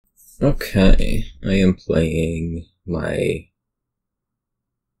Okay, I am playing my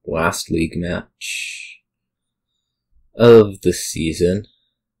last league match of the season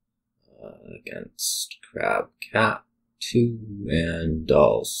against crabcat2, and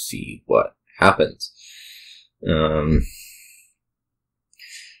I'll see what happens. I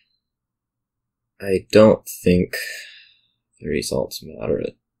don't think the results matter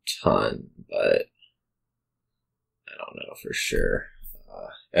a ton, but I don't know for sure.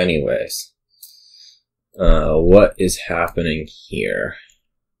 Anyways, what is happening here?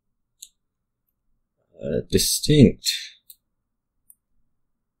 Distinct.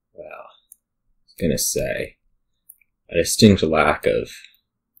 Well, I was gonna say a distinct lack of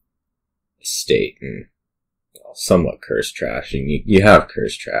estate and somewhat curse trashing. You have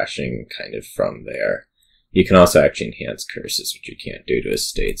curse trashing kind of from there. You can also actually enhance curses, which you can't do to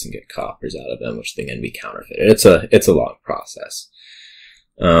estates, and get coppers out of them, which then can be counterfeited. It's a long process.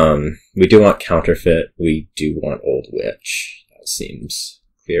 We do want counterfeit. We do want old witch. That seems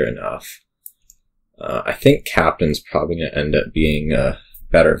clear enough. I think captain's probably going to end up being a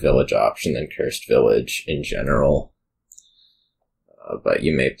better village option than cursed village in general. But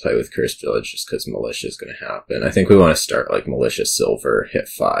you may play with cursed village just because militia is going to happen. I think we want to start like militia silver, hit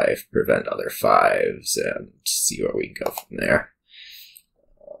 5, prevent other 5s, and see where we can go from there.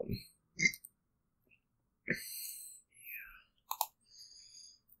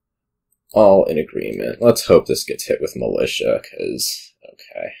 All in agreement. Let's hope this gets hit with militia, because,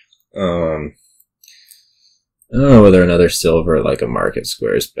 okay. I don't know whether another silver, like a market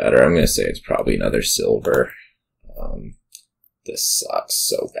square, is better. I'm going to say it's probably another silver. This sucks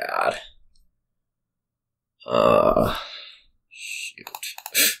so bad. Shoot.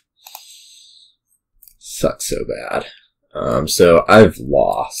 Sucks so bad. So I've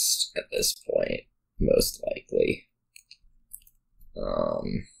lost at this point, most likely.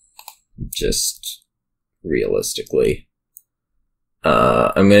 Just realistically.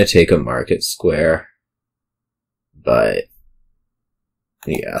 I'm gonna take a market square, but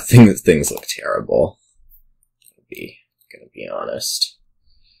yeah, things look terrible. Gonna be honest.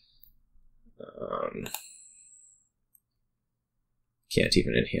 Can't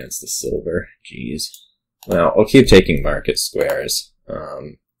even enhance the silver. Jeez. Well, I'll keep taking market squares.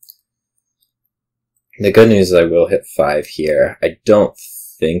 The good news is I will hit 5 here. I don't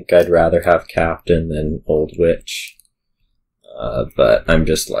think I'd rather have captain than old witch. But I'm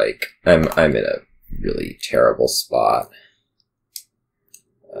just like, I'm in a really terrible spot.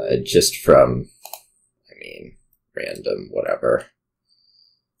 Just from, I mean, random, whatever.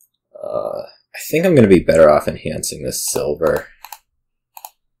 I think I'm going to be better off enhancing this silver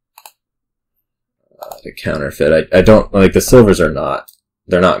to counterfeit. I don't, like, the silvers are not,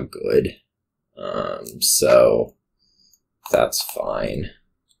 they're not good. So that's fine.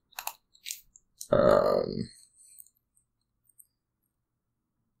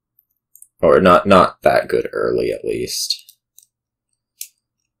 Or not that good early, at least.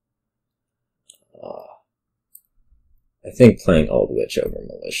 I think playing Old Witch over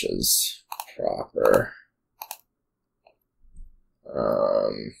Militia's proper.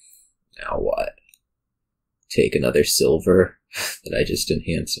 Now what? Take another silver that I just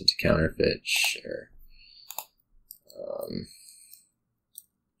enhanced into counterfeit? Sure.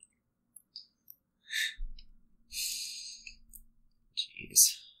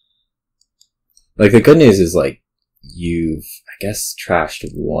 Jeez. Like, the good news is, like, you've, I guess, trashed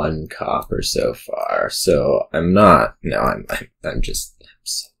 1 copper so far, so I'm not, no, I'm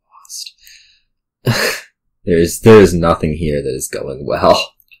so lost. There's nothing here that is going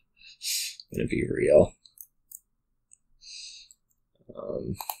well. I'm gonna be real.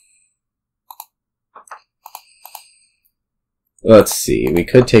 Let's see, we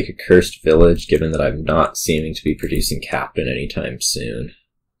could take a cursed village, given that I'm not seeming to be producing captain anytime soon.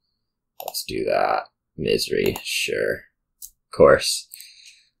 Let's do that. Misery, sure. Of course.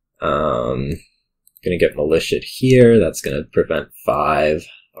 Gonna get militia'd here. That's gonna prevent 5,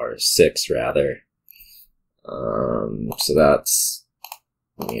 or 6 rather. So that's,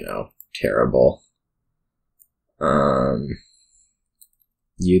 you know, terrible.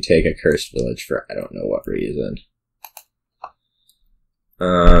 You take a cursed village for I don't know what reason.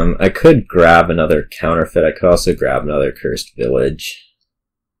 I could grab another counterfeit. I could also grab another cursed village.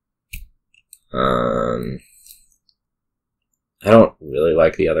 I don't really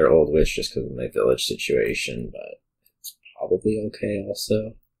like the other old witch just because of my village situation, but it's probably okay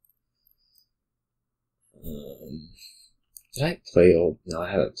also. Did I play old? No,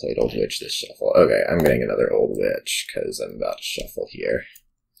 I haven't played old witch this shuffle. Okay, I'm getting another old witch because I'm about to shuffle here.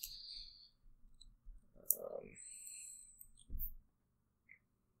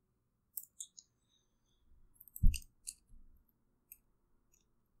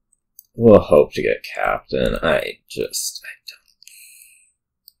 we'll hope to get Captain. I don't.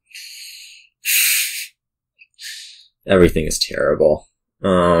 Everything is terrible.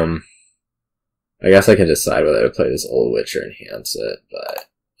 I guess I can decide whether to play this Old Witch or enhance it, but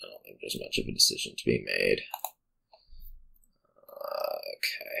I don't think there's much of a decision to be made.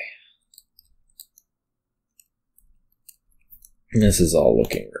 Okay. This is all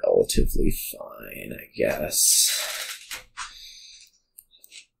looking relatively fine, I guess.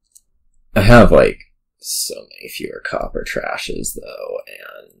 I have, like, so many fewer copper trashes, though,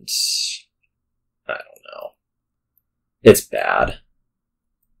 and I don't know. It's bad.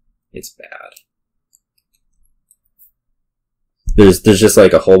 It's bad. There's just,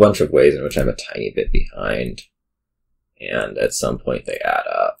 like, a whole bunch of ways in which I'm a tiny bit behind, and at some point they add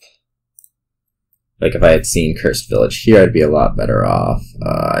up. Like, if I had seen Cursed Village here, I'd be a lot better off.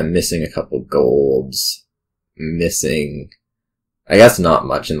 I'm missing a couple golds. Missing, I guess, not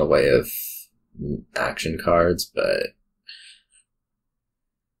much in the way of action cards, but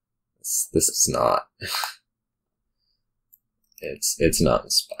this is not. It's not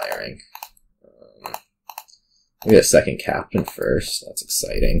inspiring. We get a second captain first. That's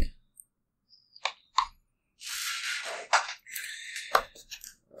exciting.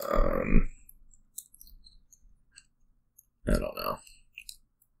 I don't know.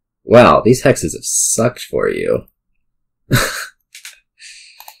 Wow, these hexes have sucked for you. That's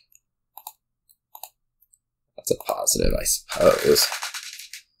a positive, I suppose.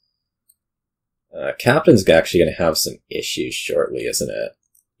 Captain's actually going to have some issues shortly, isn't it?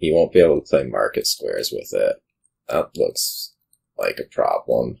 He won't be able to play market squares with it. That looks like a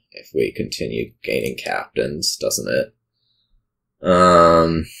problem if we continue gaining captains, doesn't it?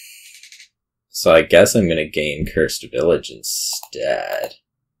 So I guess I'm going to gain Cursed Village instead.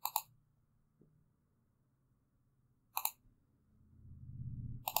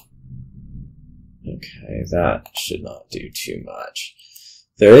 Okay, that should not do too much.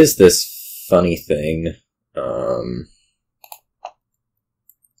 There is this funny thing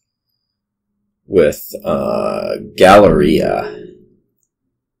with Galleria,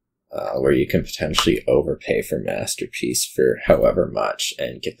 where you can potentially overpay for Masterpiece for however much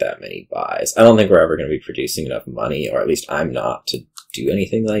and get that many buys. I don't think we're ever going to be producing enough money, or at least I'm not, to do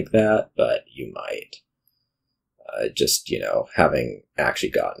anything like that, but you might. Just, you know, having actually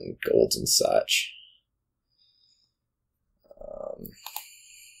gotten golds and such.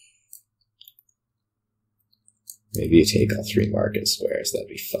 Maybe you take all 3 market squares, that'd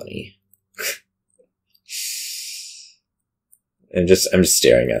be funny. I'm just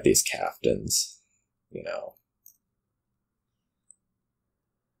staring at these captains, you know.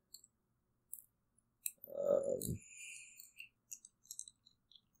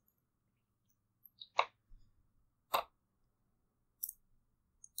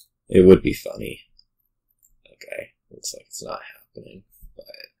 It would be funny. Okay, looks like it's not happening, but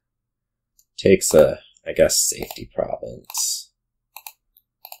takes a, I guess, safety province.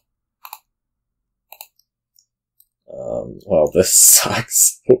 Well, this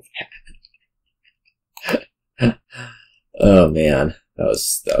sucks so bad. Oh man, that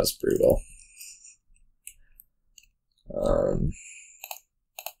was brutal.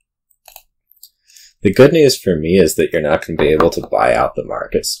 The good news for me is that you're not going to be able to buy out the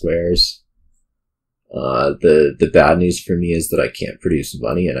market squares. The bad news for me is that I can't produce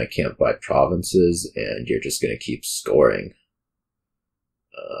money and I can't buy provinces, and you're just going to keep scoring.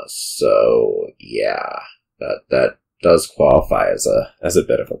 So yeah, that does qualify as a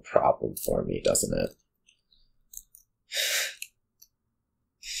bit of a problem for me, doesn't it?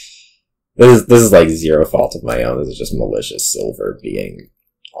 This is like zero fault of my own. This is just malicious silver being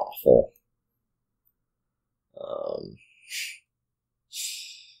awful.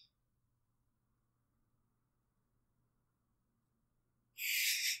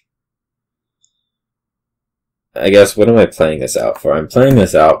 I guess, what am I playing this out for? I'm playing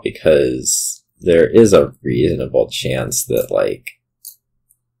this out because there is a reasonable chance that, like,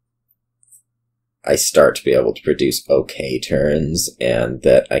 I start to be able to produce okay turns, and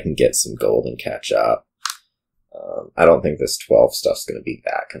that I can get some gold and catch up. I don't think this 12 stuff's going to be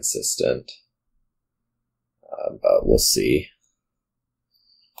that consistent, but we'll see.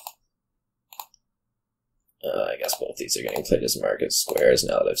 I guess both these are getting played as market squares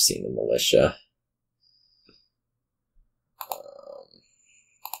now that I've seen the Militia.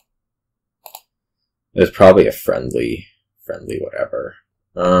 There's probably a friendly whatever.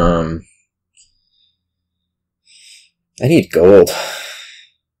 I need gold.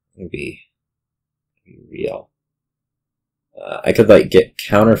 Maybe real. I could, like, get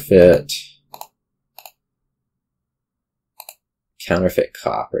counterfeit. counterfeit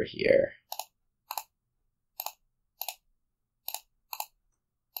copper here.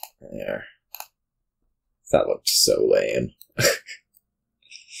 There. That looked so lame.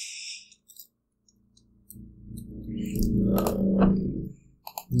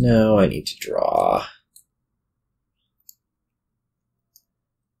 No, I need to draw.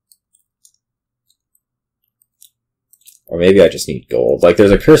 Or maybe I just need gold. Like,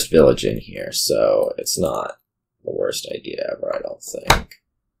 there's a cursed village in here, so it's not the worst idea ever, I don't think.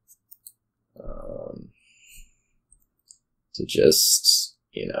 To just,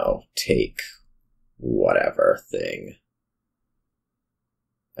 you know, take whatever thing.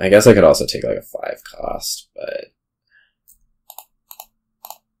 I guess I could also take like a 5 cost, but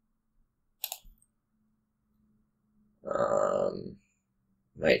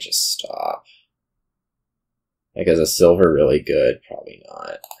might just stop. Like, is a silver really good? Probably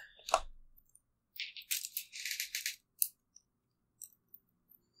not.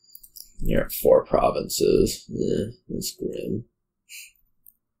 You're at 4 provinces. That's grim.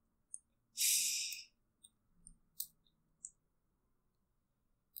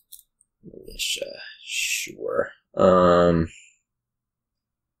 Militia, sure.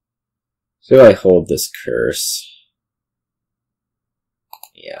 So I hold this curse.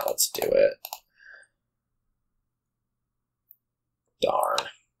 Yeah, let's do it. Darn.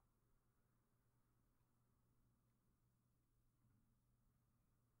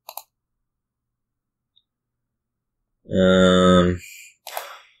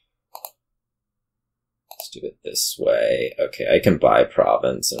 Let's do it this way. Okay, I can buy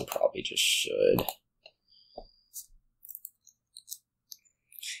province and probably just should.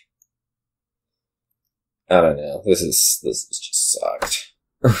 I don't know. This just sucked.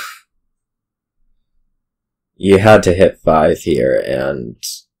 You had to hit 5 here, and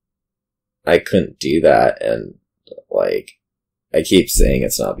I couldn't do that, and, like, I keep saying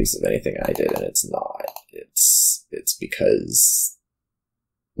it's not because of anything I did, and it's not. It's because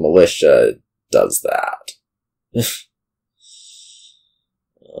Militia does that.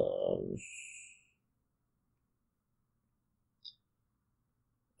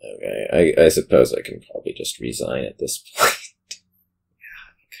 Okay, I suppose I can probably just resign at this point.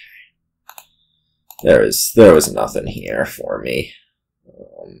 There was nothing here for me.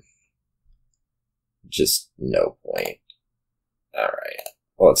 Just no point. Alright,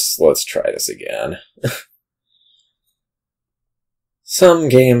 let's try this again. Some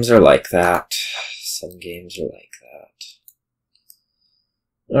games are like that. Some games are like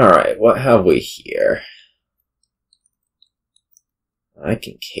that. Alright, what have we here? I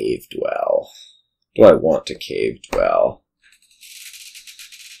can cave dwell. Do I want to cave dwell?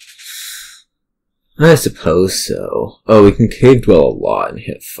 I suppose so. Oh, we can cave dwell a lot and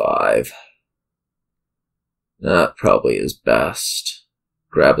hit 5. That probably is best.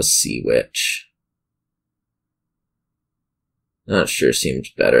 Grab a sea witch. That sure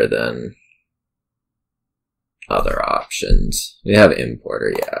seems better than other options. We have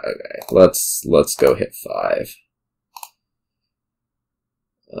importer, yeah, okay. Let's go hit 5.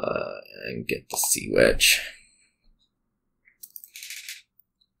 And get the sea witch.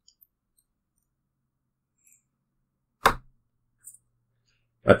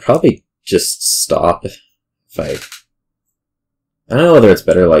 I'd probably just stop if I don't know whether it's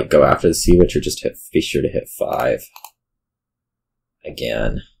better like go after the sea witch or just be sure to hit 5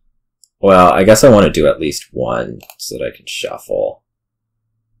 again. Well, I guess I want to do at least 1 so that I can shuffle.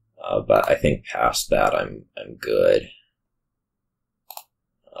 But I think past that I'm good.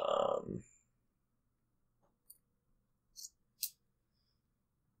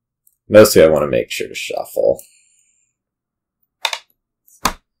 Mostly I want to make sure to shuffle.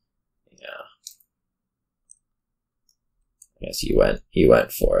 Yeah. I guess you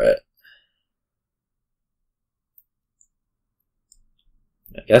went for it.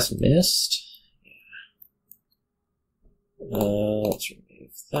 I guess missed. Yeah. Let's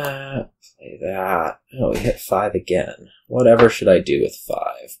remove that. Play that. Oh, we hit 5 again. Whatever should I do with 5?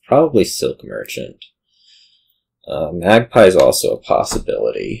 Probably Silk Merchant. Magpie is also a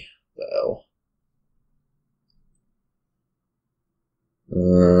possibility, though.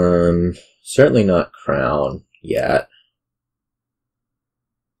 Certainly not Crown yet.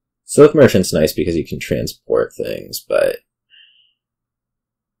 Silk Merchant's nice because you can transport things, but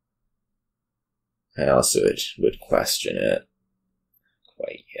I also would question it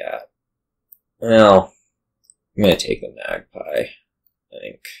quite yet. Well, I'm going to take the Magpie. I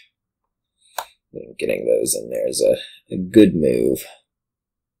think getting those in there is a good move.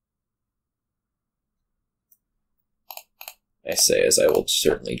 I say as I will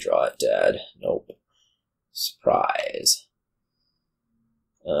certainly draw it dead. Nope. Surprise.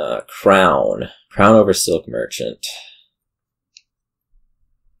 Crown. Crown over Silk Merchant.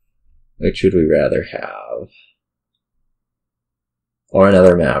 Which would we rather have? Or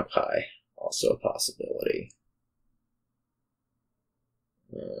another Magpie. Also a possibility.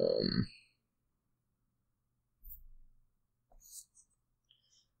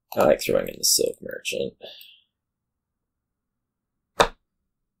 I like throwing in the Silk Merchant.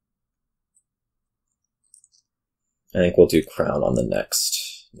 I think we'll do Crown on the next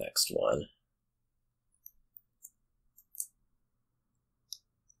one.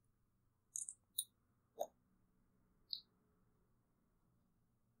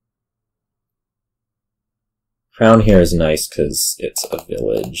 Crown here is nice because it's a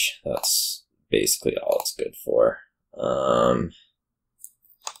village. That's basically all it's good for.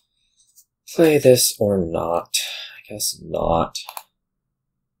 Play this or not? I guess not.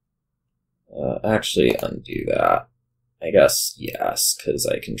 Actually, undo that. I guess yes, because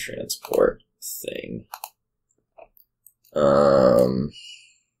I can transport thing.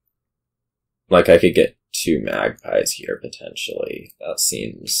 Like I could get 2 magpies here potentially. That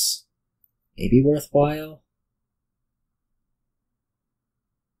seems maybe worthwhile.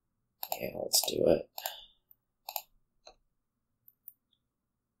 Yeah, let's do it.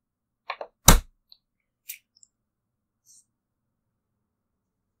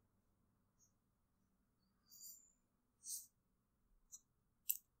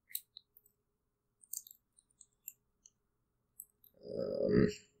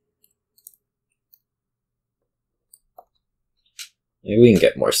 Maybe we can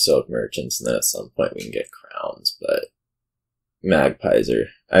get more Silk Merchants, and then at some point we can get Crowns, but magpies are...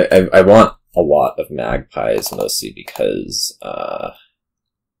 I want a lot of magpies, mostly because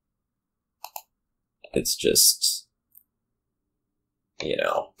it's just, you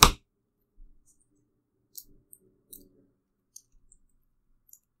know...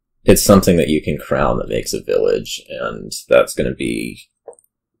 It's something that you can crown that makes a village, and that's going to be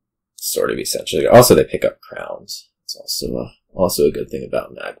sort of essentially... Also, they pick up crowns. It's also a good thing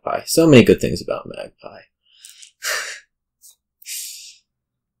about Magpie. So many good things about Magpie.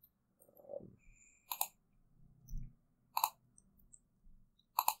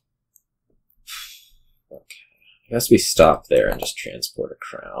 Okay. I guess we stop there and just transport a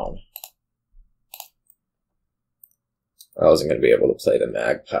crown. I wasn't going to be able to play the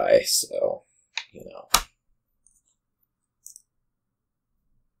Magpie, so, you know,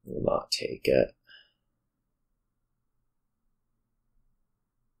 we'll not take it.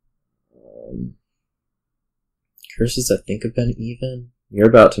 Curses, I think, have been even. You're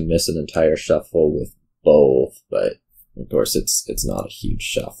about to miss an entire shuffle with both, but of course it's not a huge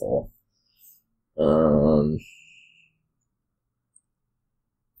shuffle. I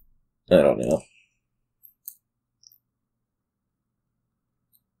don't know.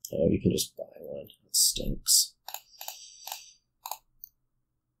 Oh, you can just buy one. It stinks.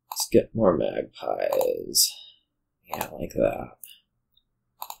 Let's get more magpies. Yeah, like that.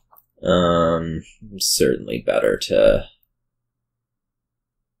 Certainly better to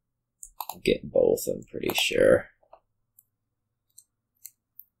get both, I'm pretty sure.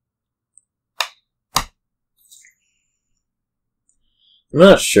 I'm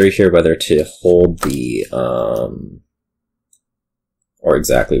not sure here whether to hold the, or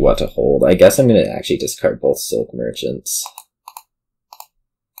exactly what to hold. I guess I'm going to actually discard both Silk Merchants.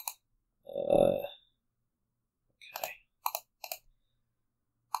 Okay.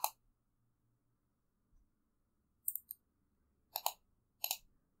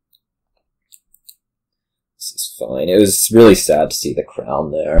 This is fine. It was really sad to see the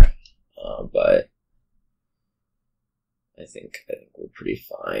crown there, but I think we're pretty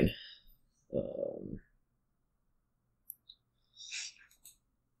fine.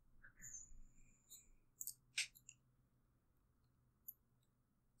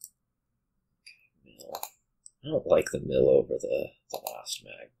 I don't like the mill over the last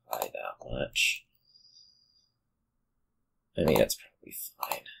magpie that much. I mean, it's probably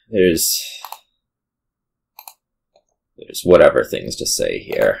fine. There's whatever things to say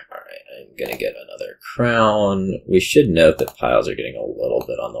here. Alright, I'm gonna get another crown. We should note that piles are getting a little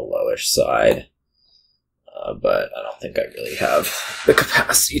bit on the lowish side. But I don't think I really have the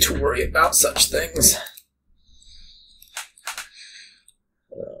capacity to worry about such things.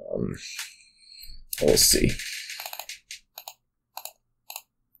 We'll see.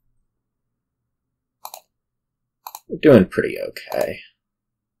 We're doing pretty okay.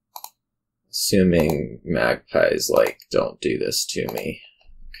 Assuming magpies, like, don't do this to me.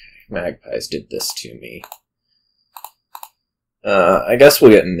 Okay, magpies did this to me. I guess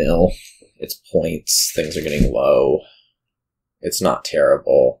we'll get mill. It's points. Things are getting low. It's not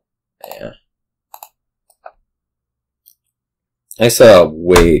terrible. Yeah. I saw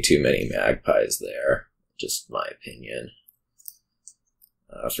way too many magpies there. Just my opinion.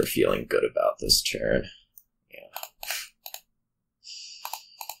 For feeling good about this turn. Yeah.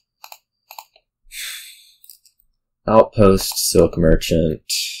 Outpost, Silk Merchant.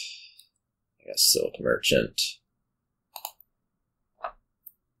 I guess Silk Merchant.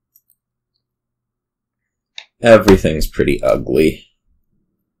 Everything's pretty ugly.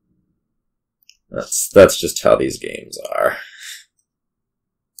 That's just how these games are.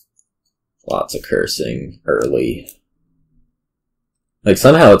 Lots of cursing early. Like,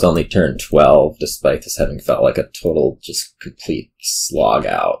 somehow it's only turn 12, despite this having felt like a total, just complete slog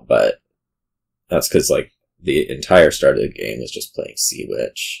out, but that's because, like, the entire start of the game was just playing Sea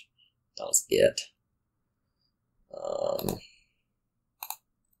Witch. That was it.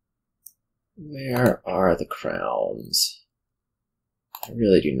 Where are the crowns? I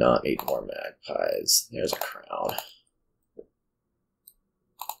really do not need more magpies. There's a crown.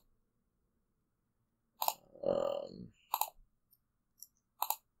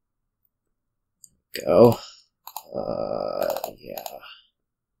 Go. Yeah.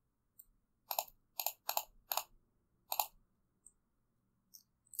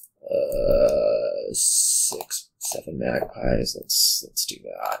 Six, 7 magpies. Let's do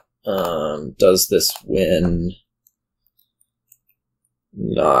that. Does this win?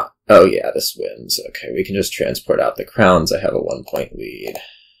 Not. Oh yeah, this wins. Okay, we can just transport out the crowns. I have a 1-point lead.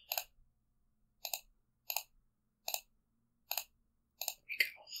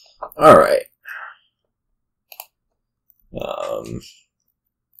 All right.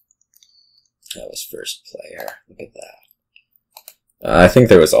 That was first player. Look at that. I think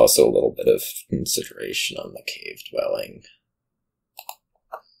there was also a little bit of consideration on the cave dwelling.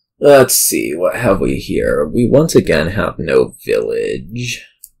 Let's see, what have we here? We once again have no village.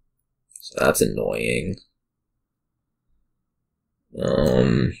 So that's annoying.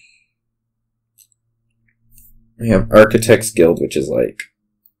 We have Architects Guild, which is like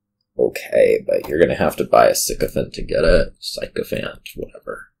okay, but you're gonna have to buy a Sycophant to get it. Sycophant,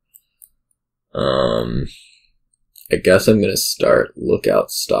 whatever. I guess I'm gonna start Lookout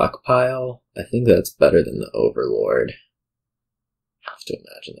Stockpile. I think that's better than the Overlord. I have to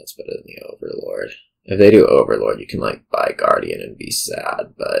imagine that's better than the Overlord. If they do Overlord, you can like buy Guardian and be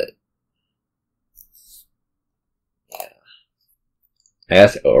sad, but yeah. I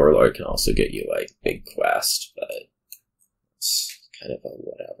guess Overlord can also get you like big quest, but it's kind of a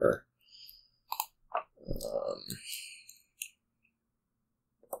whatever.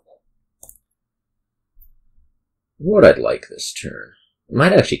 What I'd like this turn. I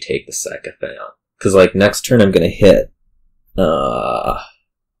might actually take the Sycophant. Because, like, next turn I'm going to hit 5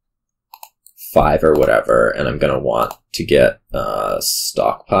 or whatever, and I'm going to want to get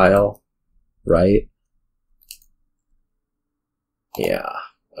Stockpile, right? Yeah,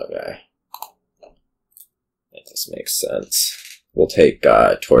 okay. That just makes sense. We'll take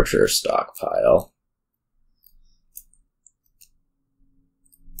Torture Stockpile.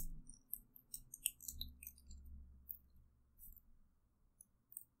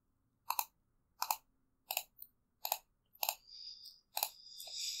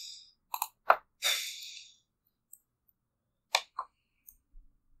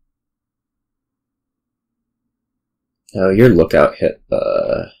 Oh, your Lookout hit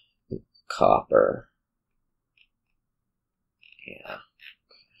the copper. Yeah.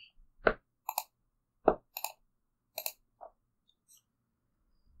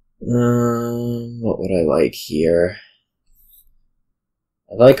 What would I like here?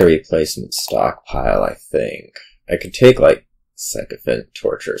 I'd like a replacement Stockpile, I think. I could take, like, Sycophant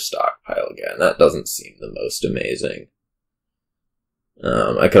Torture Stockpile again. That doesn't seem the most amazing.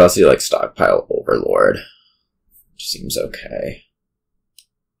 I could also do, like, Stockpile Overlord. Which seems okay.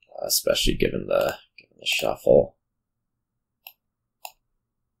 Especially given the shuffle.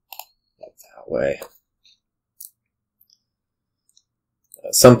 Like that way.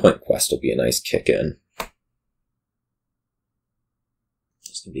 At some point, Quest will be a nice kick-in.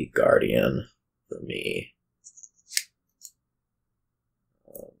 This can be Guardian for me.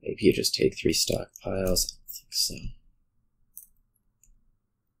 Maybe you just take 3 stockpiles. I don't think so.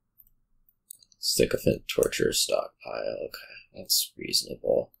 Sycophant Torture Stockpile. Okay, that's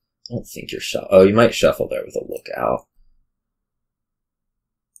reasonable. I don't think you're oh, you might shuffle there with a Lookout.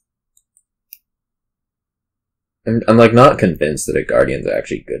 I'm like not convinced that a Guardian's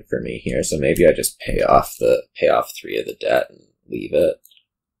actually good for me here, so maybe I just pay off 3 of the debt and leave it.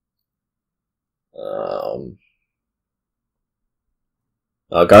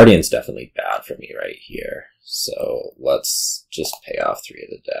 Guardian's definitely bad for me right here. So let's just pay off 3 of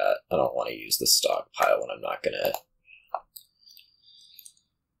the debt. I don't want to use the stockpile when I'm not gonna.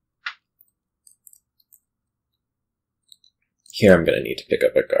 Here I'm gonna need to pick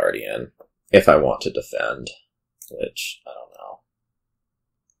up a Guardian if I want to defend, which I don't know.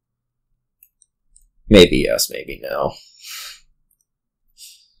 Maybe yes, maybe no.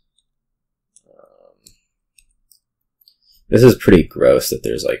 This is pretty gross that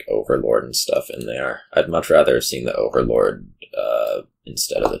there's like Overlord and stuff in there. I'd much rather have seen the Overlord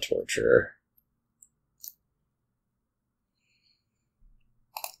instead of the Torturer.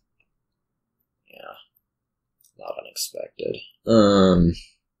 Yeah, not unexpected.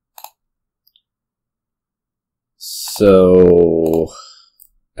 So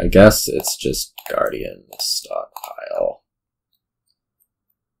I guess it's just Guardian stockpile.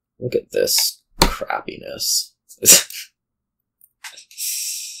 Look at this crappiness.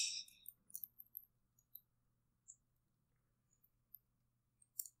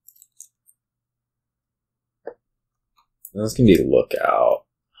 This can be Lookout.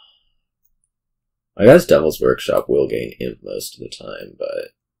 I guess Devil's Workshop will gain Imp most of the time, but...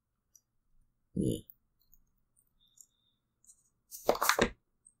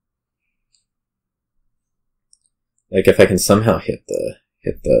 Like, if I can somehow hit the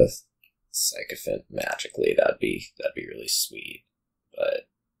Sycophant magically, that'd be really sweet. But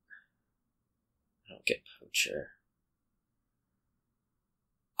I don't get Poacher.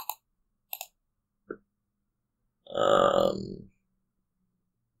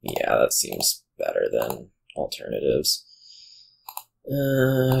 Yeah, that seems better than alternatives.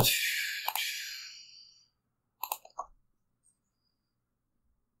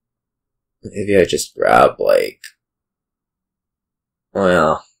 Maybe I just grab, like,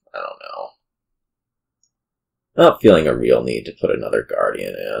 well, I don't know. Not feeling a real need to put another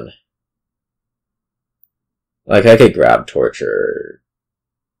Guardian in. Like, I could grab Torture,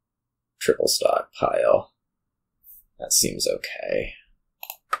 triple stockpile. That seems okay.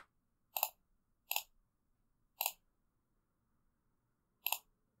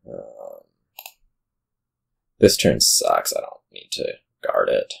 This turn sucks. I don't need to guard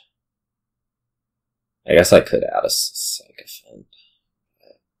it. I guess I could add a Sycophant.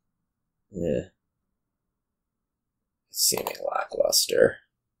 Yeah. It's seeming lackluster.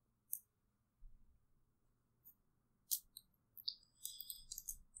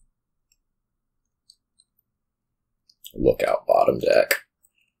 Lookout bottom deck.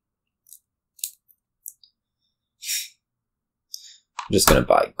 I'm just gonna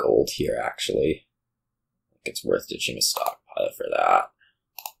buy gold here, actually. I think it's worth ditching a stockpile for that.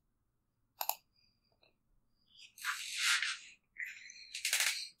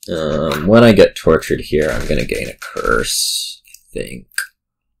 When I get tortured here, I'm gonna gain a curse, I think.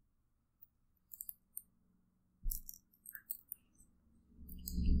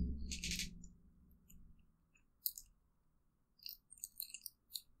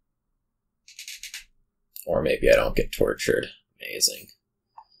 Or maybe I don't get tortured. Amazing.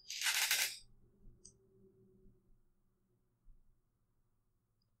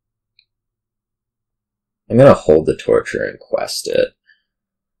 I'm gonna hold the torture and quest it.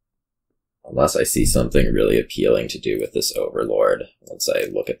 Unless I see something really appealing to do with this Overlord. Once I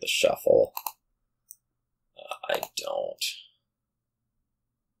look at the shuffle. I don't.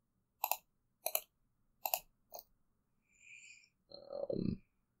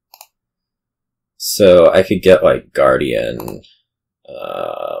 So I could get like Guardian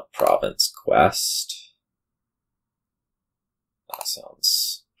Province Quest. That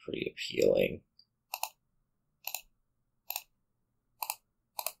sounds pretty appealing.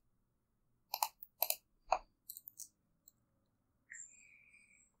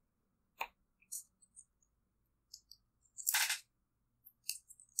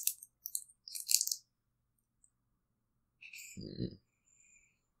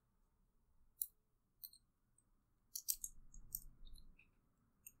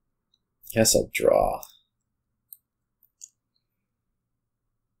 Guess I'll draw.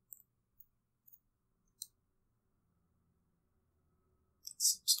 That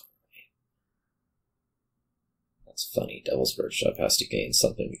seems alright. That's funny. Devil's Workshop has to gain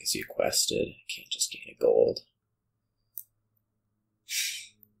something because you quested. You can't just gain a gold.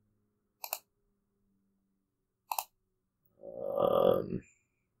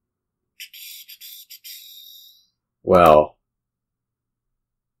 Well,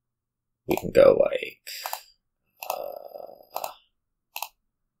 we can go like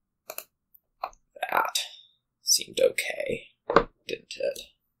that. Seemed okay, didn't it?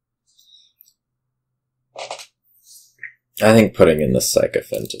 I think putting in the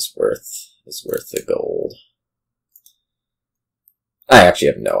Sycophant is worth the gold. I actually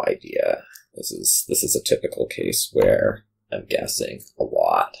have no idea. This is a typical case where I'm guessing a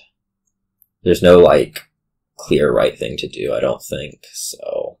lot. There's no, like, clear right thing to do, I don't think,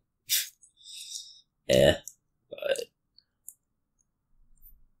 so... but...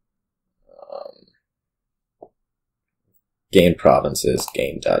 Gain provinces,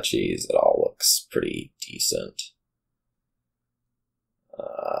 gain duchies, it all looks pretty decent.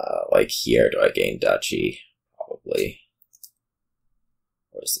 Like here, do I gain duchy? Probably.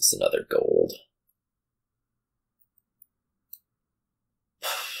 Or is this another gold?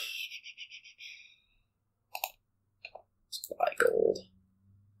 Let's buy gold.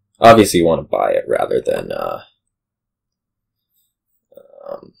 Obviously you want to buy it rather than,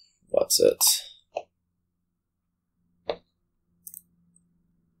 what's it?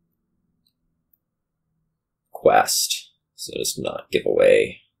 Quest. So just not give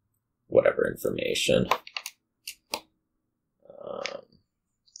away whatever information.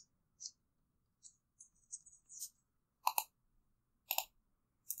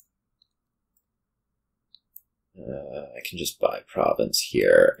 I can just buy province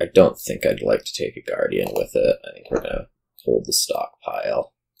here. I don't think I'd like to take a guardian with it. I think we're gonna hold the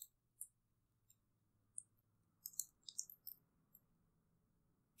stockpile.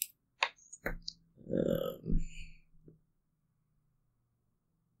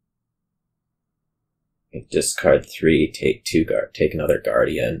 Discard 3, take 2 take another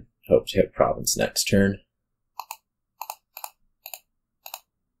guardian. Hope to hit province next turn.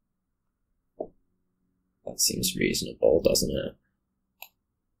 That seems reasonable, doesn't it?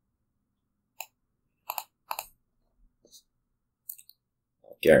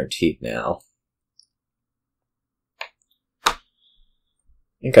 Guaranteed now. I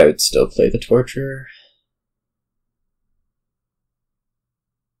think I would still play the Torturer.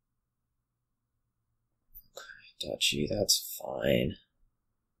 Duchy, that's fine.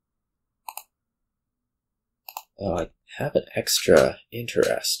 Oh, I have an extra.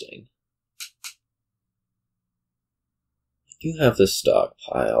 Interesting. I do have the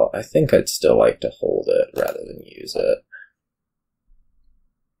stockpile. I think I'd still like to hold it rather than use it.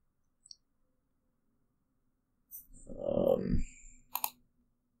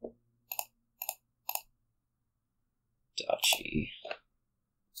 Duchy.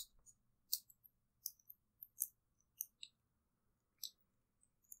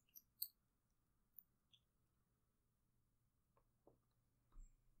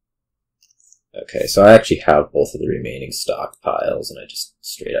 Okay, so I actually have both of the remaining stockpiles, and I just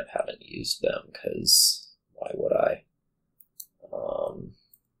straight up haven't used them, because why would I?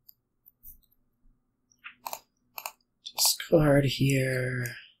 Discard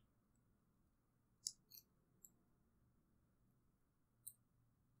here.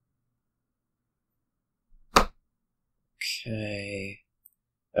 Okay.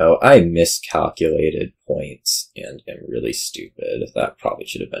 Oh, I miscalculated points and am really stupid. That probably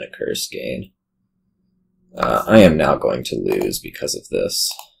should have been a curse gain. I am now going to lose because of this.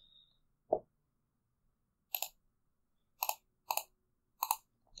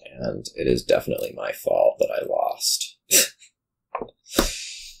 And it is definitely my fault that I lost.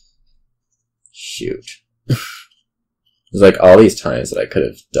 Shoot. There's like all these times that I could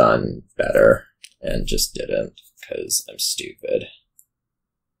have done better and just didn't because I'm stupid.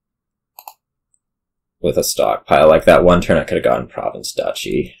 With a stockpile, like that one turn I could have gotten province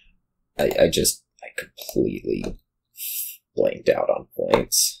duchy. I completely blanked out on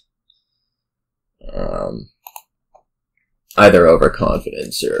points. Either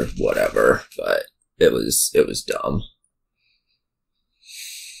overconfidence or whatever, but it was dumb.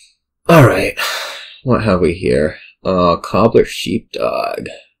 Alright, what have we here? Cobbler Sheepdog.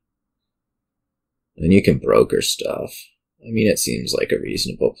 And you can broker stuff. I mean, it seems like a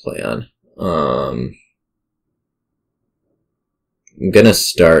reasonable plan. I'm gonna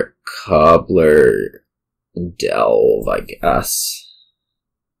start Cobbler Delve, I guess.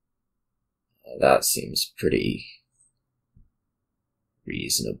 That seems pretty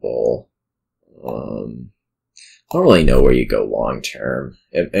reasonable. I don't really know where you go long term.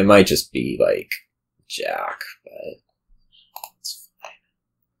 It might just be like Jack, but it's fine.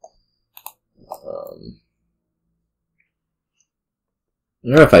 I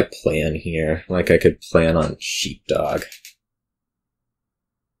don't know if I plan here. Like I could plan on Sheepdog.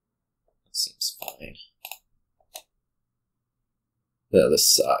 Seems fine. Oh,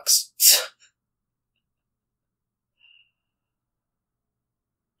 this sucks.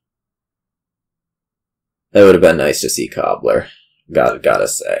 It would have been nice to see Cobbler. Gotta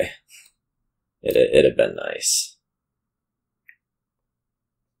say. It'd have been nice.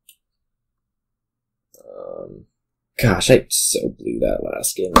 Gosh, I so blew that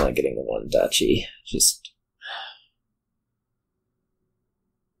last game, not getting the one duchy. Just...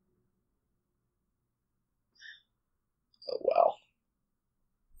 oh well.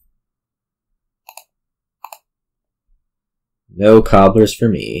 No cobblers for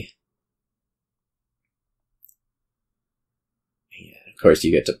me. Yeah, of course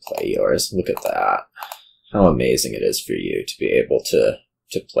you get to play yours. Look at that. How amazing it is for you to be able to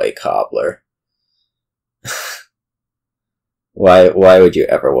play Cobbler. Why would you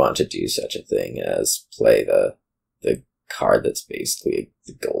ever want to do such a thing as play the card that's basically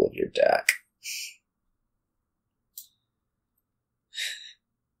the goal of your deck?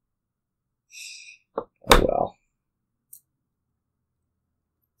 Oh well.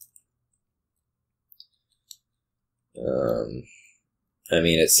 I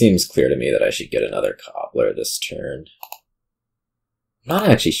mean, it seems clear to me that I should get another Cobbler this turn. I'm not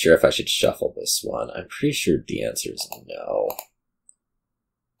actually sure if I should shuffle this one. I'm pretty sure the answer is no.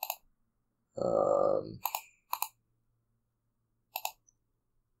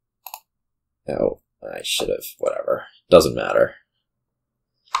 Oh, I should have. Whatever. Doesn't matter.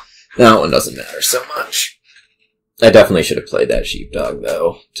 That one doesn't matter so much. I definitely should have played that Sheepdog,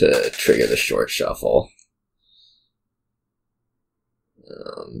 though, to trigger the short shuffle.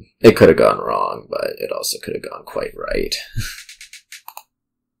 It could have gone wrong, but it also could have gone quite right.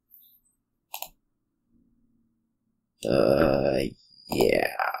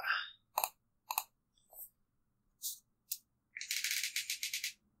 Yeah.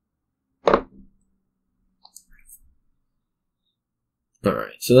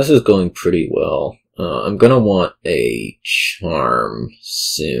 Alright, so this is going pretty well. I'm gonna want a charm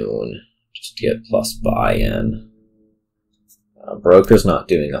soon, just to get plus buy-in. Broker's not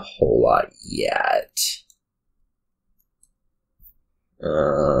doing a whole lot yet.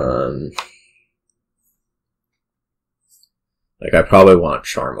 Like, I probably want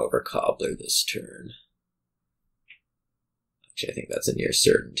Charm over Cobbler this turn. Actually, I think that's a near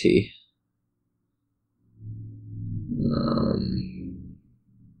certainty.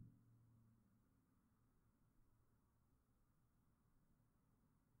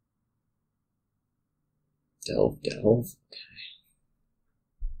 Delve. Okay.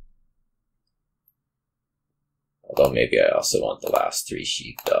 Although maybe I also want the last 3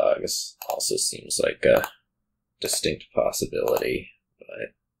 Sheepdogs. Also seems like a distinct possibility,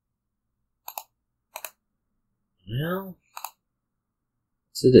 but... well...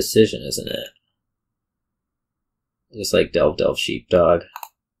 it's a decision, isn't it? Just like Delve Sheepdog.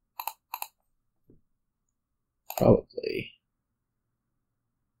 Probably.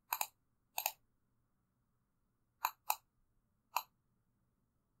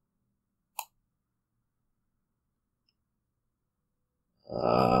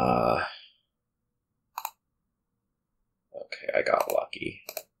 Okay, I got lucky.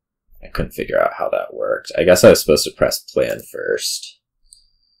 I couldn't figure out how that worked. I guess I was supposed to press plan first.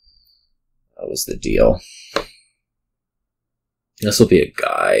 That was the deal. This will be a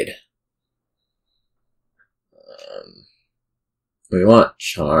guide. We want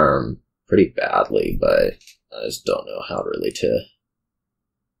charm pretty badly, but I just don't know how really to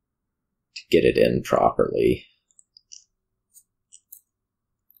get it in properly.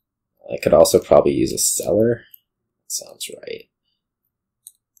 I could also probably use a cellar. That sounds right.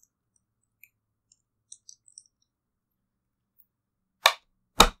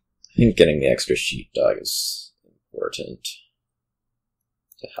 I think getting the extra Sheepdog is important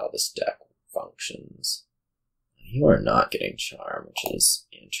to how this deck functions. You are not getting charm, which is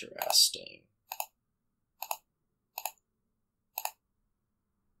interesting.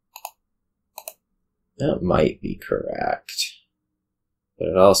 That might be correct, but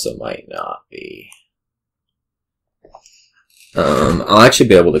it also might not be. I'll actually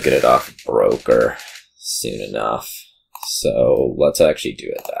be able to get it off Broker soon enough, so let's actually do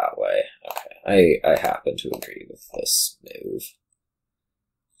it that way. Okay, I happen to agree with this move.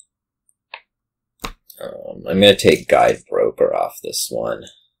 I'm going to take Guide Broker off this one.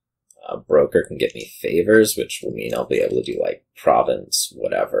 Broker can get me favors, which will mean I'll be able to do like province,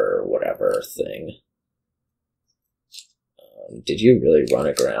 whatever thing. Did you really run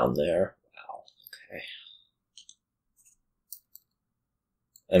aground there? Wow, okay.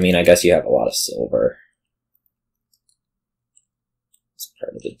 I mean, I guess you have a lot of silver. It's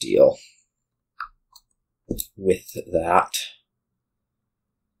part of the deal with that.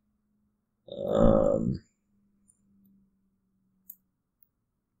 Alright,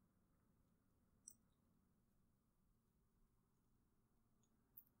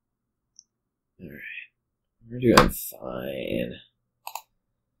 we're doing fine.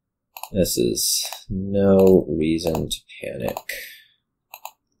 This is no reason to panic.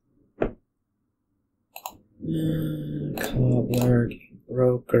 Cobbler,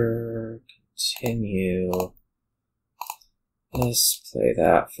 Broker, continue. Let's play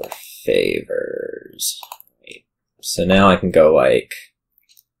that for favors. Right. So now I can go like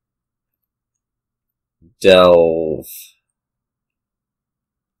Delve,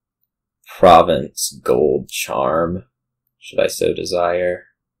 Province, Gold, Charm, should I so desire.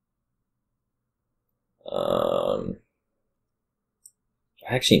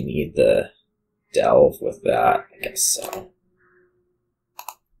 I actually need the Delve with that, I guess so.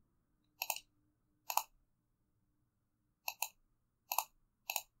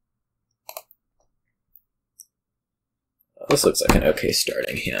 This looks like an okay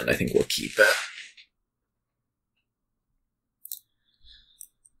starting hand. I think we'll keep it.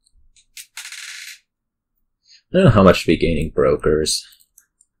 I don't know how much to be gaining brokers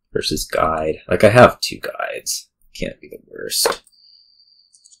versus guide. Like, I have 2 guides. Can't be the worst.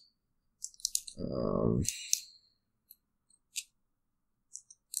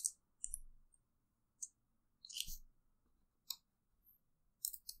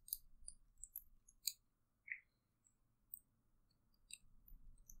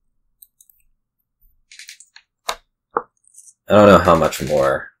 I don't know how much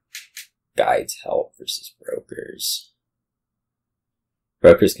more guides help versus brokers.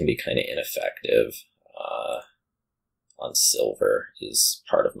 Brokers can be kind of ineffective. On silver is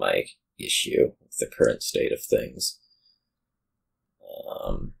part of my issue with the current state of things.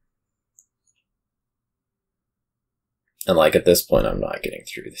 And like at this point, I'm not getting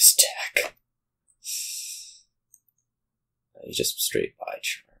through this deck. You just straight buy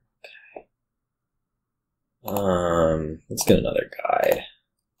charm. Okay. Let's get another guide.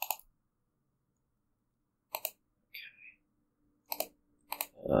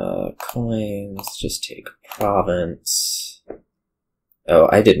 Coins, just take province. Oh,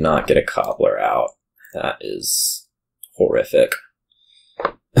 I did not get a Cobbler out. That is horrific.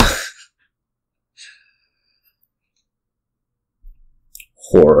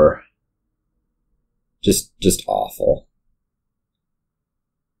 Horror. Just awful.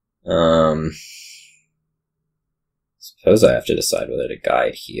 Suppose I have to decide whether to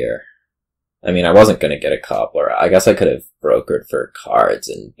guide here. I mean, I wasn't going to get a Cobbler. I guess I could have brokered for cards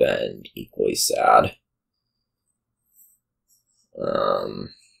and been equally sad.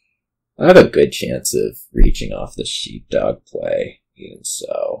 I have a good chance of reaching off the Sheepdog play, even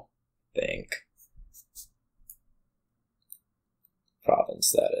so, I think.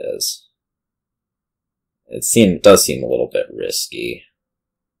 Province, that is. It does seem a little bit risky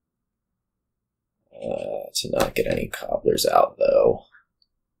to not get any Cobblers out, though.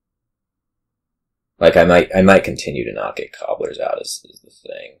 Like, I might continue to not get Cobblers out is the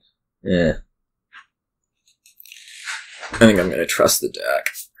thing. I think I'm gonna trust the deck.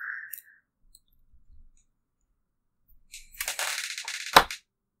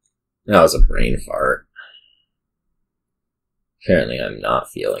 That was a brain fart. Apparently I'm not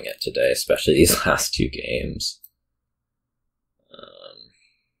feeling it today, especially these last 2 games.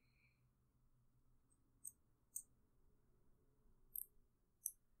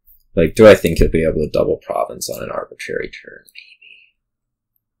 Like, do I think he'll be able to double province on an arbitrary turn?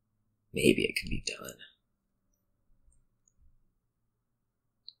 Maybe it can be done.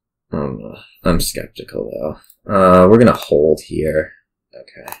 I'm skeptical, though. We're gonna hold here.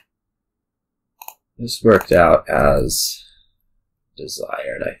 Okay. This worked out as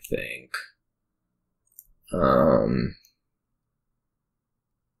desired, I think.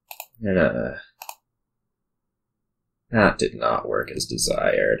 That did not work as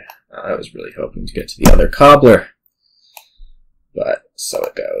desired. I was really hoping to get to the other Cobbler. But, so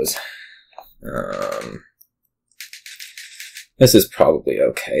it goes. This is probably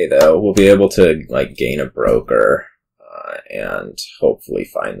okay, though. We'll be able to, like, gain a broker, and hopefully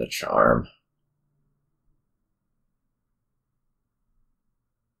find the charm.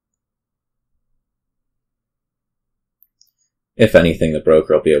 If anything, the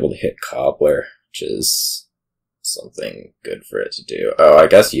broker will be able to hit Cobbler, which is something good for it to do. Oh, I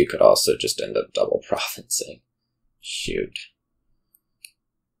guess you could also just end up double provincing. Shoot.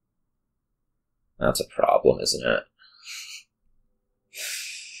 That's a problem, isn't it?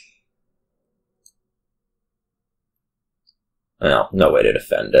 Well, no way to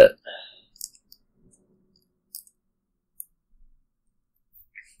defend it.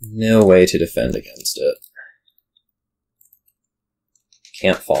 No way to defend against it.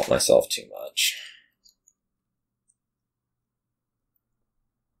 Can't fault myself too much.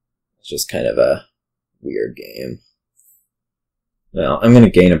 It's just kind of a weird game. Well, I'm going to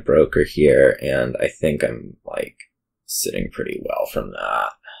gain a broker here, and I think I'm, like, sitting pretty well from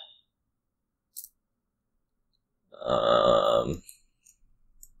that.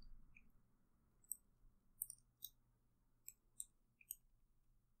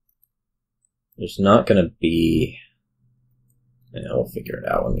 There's not going to be... we'll figure it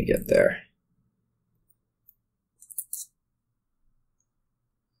out when we get there.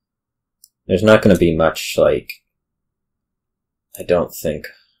 There's not going to be much, like... I don't think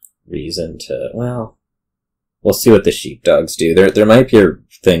reason to... Well, we'll see what the sheepdogs do. There might be a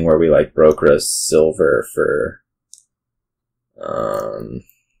thing where we, like, broker a silver for...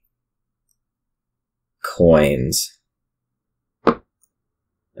 coins.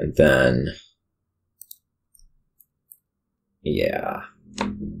 And then... yeah.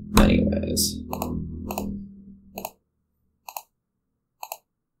 Anyways.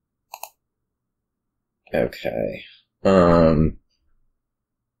 Okay.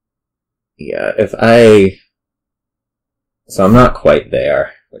 Yeah, if I... So I'm not quite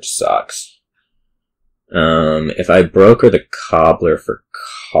there, which sucks. If I broker the Cobbler for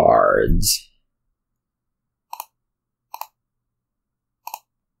cards...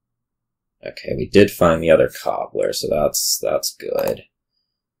 Okay, we did find the other Cobbler, so that's good.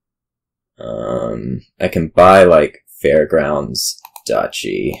 I can buy, like, Fairgrounds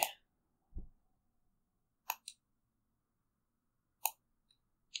Duchy.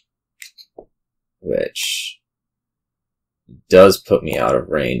 Which does put me out of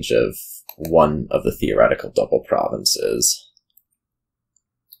range of one of the theoretical double provinces.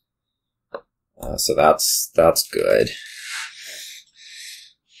 So that's good.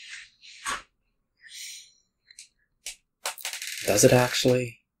 Does it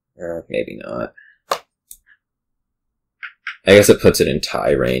actually? Maybe not. I guess it puts it in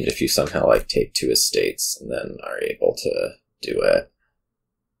tie range if you somehow, like, take 2 estates and then are able to do it.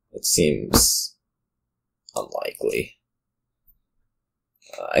 It seems unlikely.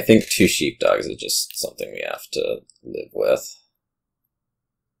 I think 2 sheepdogs is just something we have to live with.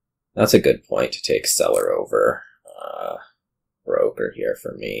 That's a good point to take Cellar over Broker here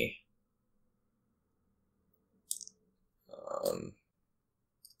for me.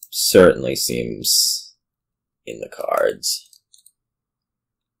 Certainly seems in the cards.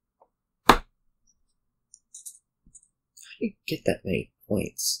 How do you get that many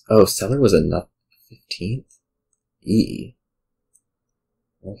points? Oh, Cellar was a 15th? E.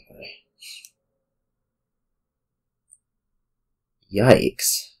 Okay.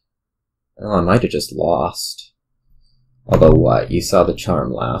 Yikes. Oh, I might have just lost. Although what? You saw the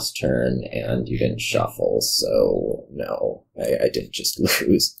charm last turn and you didn't shuffle, so no, I didn't just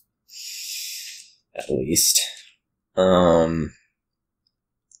lose. At least. Well,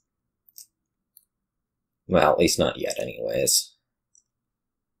 at least not yet anyways.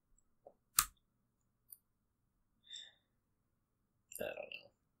 I don't know.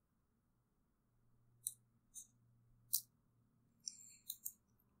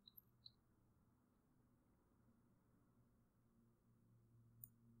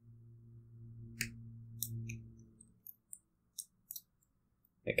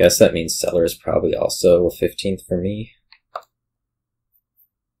 I guess that means Cellar is probably also 15th for me.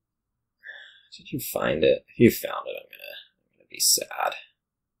 Did you find it? If you found it, I'm gonna be sad.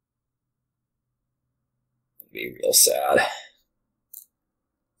 Be real sad.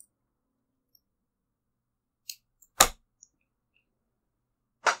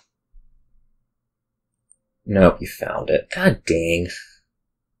 Nope, you found it. God dang.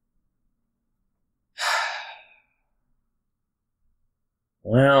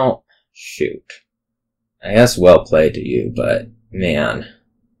 Well, shoot. I guess well played to you, but man,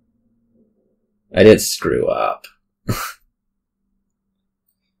 I did screw up. I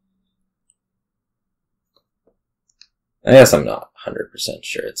guess I'm not 100%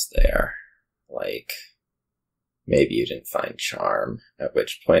 sure it's there. Like, maybe you didn't find charm, at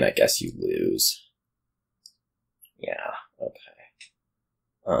which point I guess you lose. Yeah, okay.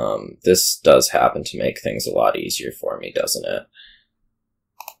 This does happen to make things a lot easier for me, doesn't it?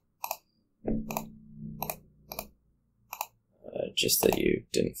 Just that you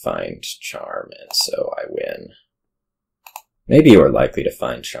didn't find charm, and so I win. Maybe you were likely to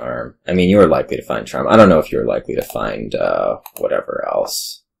find charm. I mean, you were likely to find charm. I don't know if you were likely to find whatever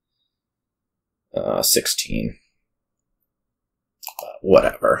else. 16.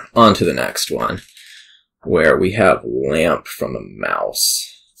 Whatever. On to the next one, where we have Lamp from a Mouse.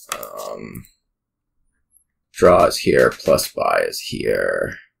 Draw is here, plus buy is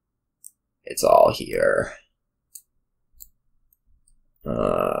here. It's all here.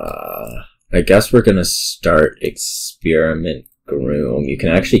 I guess we're gonna start experimenting Groom, you can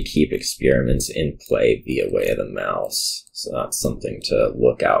actually keep experiments in play via way of the mouse. So that's something to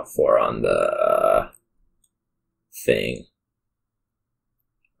look out for on the thing.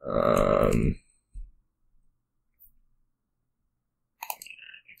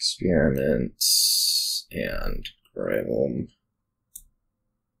 Experiments and Groom.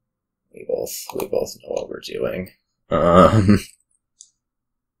 We both know what we're doing. I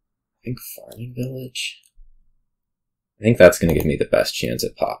think Farming Village. I think that's going to give me the best chance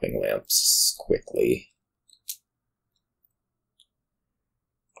at popping lamps quickly.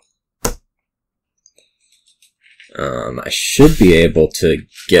 I should be able to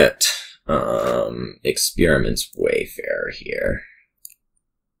get Experiments Wayfarer here.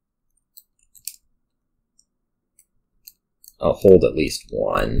 I'll hold at least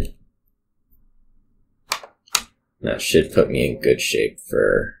one. That should put me in good shape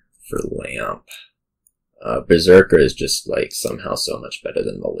for lamp. Berserker is just like somehow so much better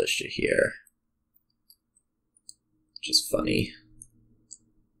than Militia here. Which is funny.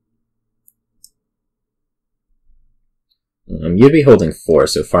 You'd be holding 4,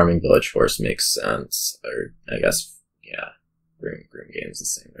 so Farming Village Horse makes sense. Or, I guess, yeah, Groom game's the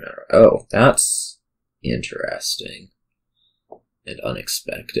same matter. Oh, that's interesting. And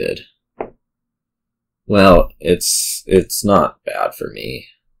unexpected. Well, it's not bad for me.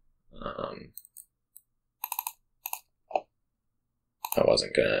 I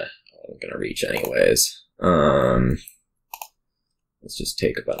wasn't gonna reach anyways. Let's just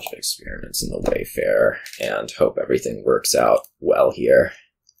take a bunch of experiments in the Wayfarer and hope everything works out well here.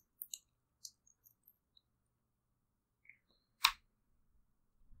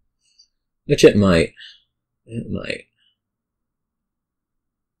 Which it might. It might.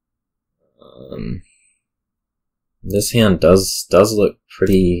 This hand does look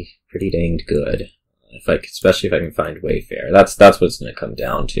pretty danged good. Especially if I can find Wayfarer. That's what it's gonna come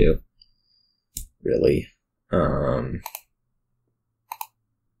down to. Really.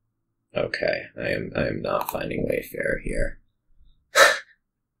 Okay, I am not finding Wayfarer here.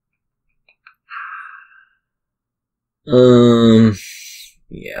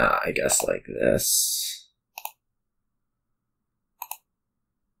 Yeah, I guess like this.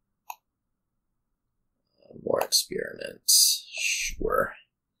 More experiments, sure.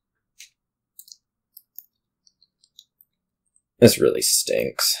 This really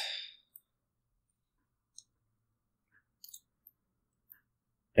stinks.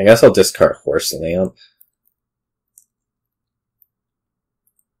 I guess I'll discard Horse Lamp.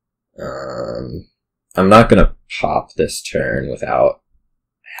 I'm not gonna pop this turn without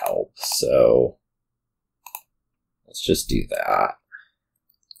help, so let's just do that.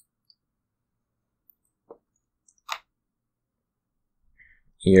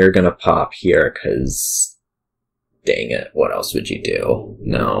 You're gonna pop here, because dang it, what else would you do?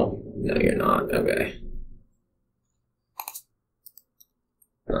 No, you're not. Okay.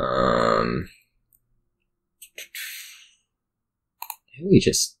 Maybe we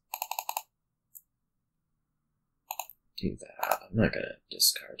just do that. I'm not gonna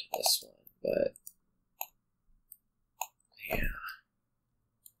discard this one, but yeah.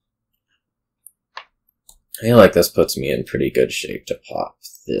 I feel like this puts me in pretty good shape to pop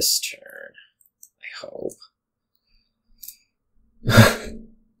this turn. I hope.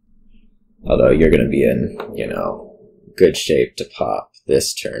 Although you're gonna be in, you know, good shape to pop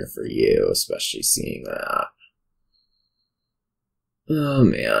this turn for you, especially seeing that. Oh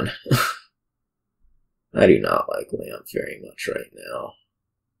man. I do not like Lamp very much right now.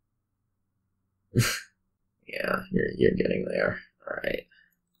 Yeah, you're getting there. Alright.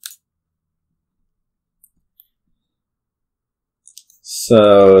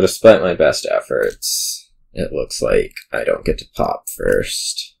 So, despite my best efforts, it looks like I don't get to pop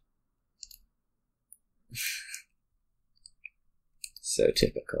first. So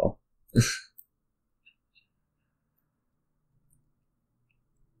typical. I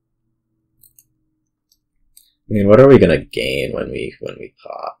mean, what are we gonna gain when we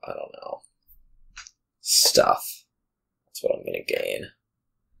pop? I don't know. Stuff. That's what I'm gonna gain.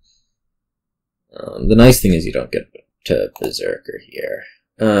 The nice thing is you don't get to Berserker here.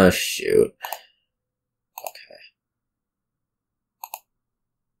 Shoot. Okay.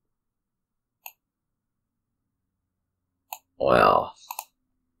 Well.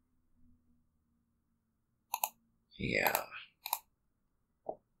 Yeah.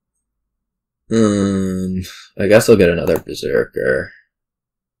 I guess I'll get another Berserker,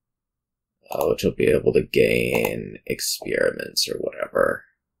 which will be able to gain experiments or whatever,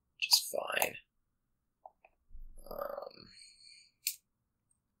 which is fine.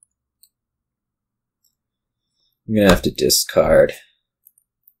 I'm gonna have to discard.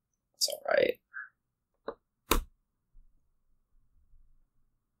 That's alright.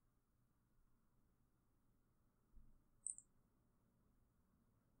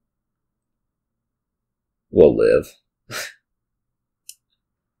 We'll live.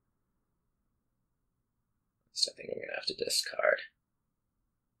 So I think I'm gonna have to discard.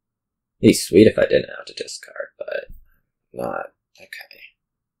 It'd be sweet if I didn't have to discard, but not. Okay.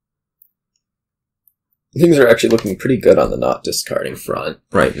 Things are actually looking pretty good on the not discarding front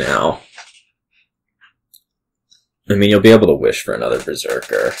right now. I mean, you'll be able to wish for another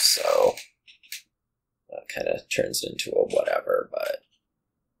Berserker, so that kind of turns it into a whatever, but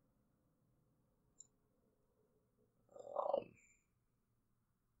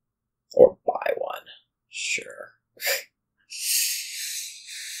or buy one, sure.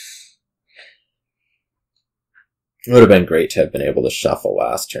 It would have been great to have been able to shuffle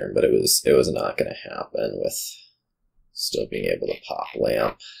last turn, but it was not going to happen with still being able to pop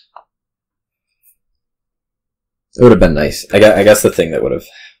lamp. It would have been nice. I guess the thing that would have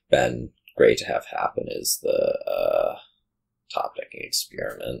been great to have happen is the top decking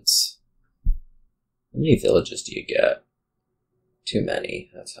experiments. How many villages do you get? Too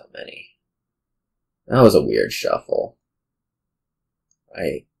many. That's how many. That was a weird shuffle.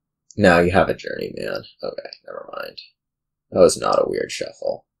 Now you have a Journeyman. Okay, never mind. That was not a weird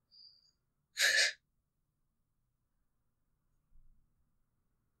shuffle.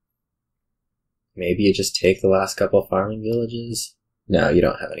 Maybe you just take the last couple farming villages? No, you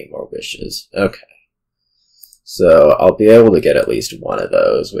don't have any more wishes. Okay. So I'll be able to get at least one of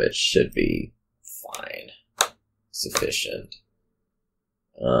those, which should be fine. Sufficient.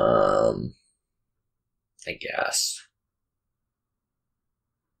 I guess.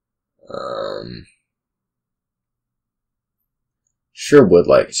 Sure would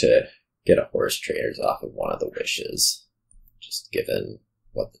like to get a horse traders off of one of the wishes, just given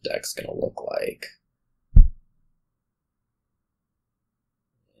what the deck's gonna look like.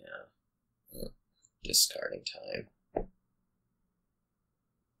 Yeah. Discarding time.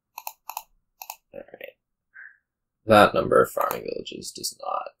 Alright. That number of farming villages does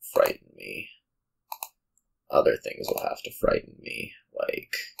not frighten me. Other things will have to frighten me,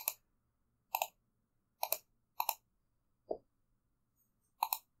 like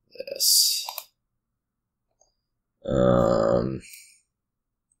this.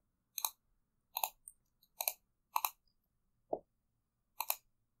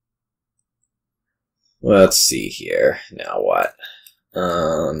 Let's see here. Now what?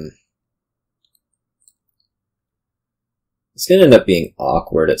 It's gonna end up being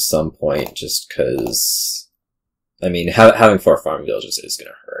awkward at some point, just because. I mean, having 4 farm villages is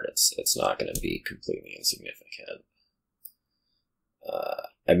gonna hurt. It's not gonna be completely insignificant.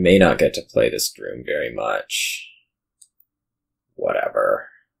 I may not get to play this Groom very much. Whatever.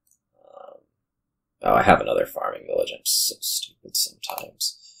 Oh, I have another farming village. I'm so stupid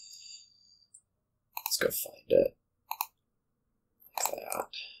sometimes. Let's go find it. Like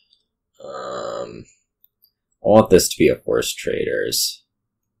that. I want this to be a horse traders.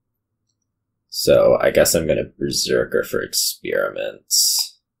 So I guess I'm going to Berserker for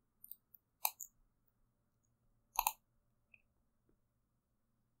experiments.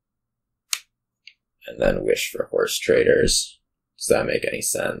 And then wish for horse traders. Does that make any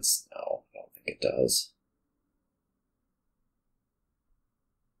sense? No, I don't think it does.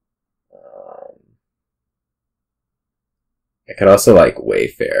 I could also like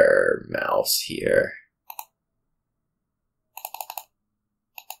Wayfarer mouse here.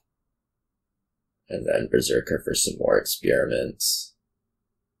 And then Berserker for some more experiments.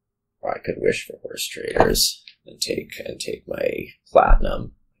 Or I could wish for horse traders and take my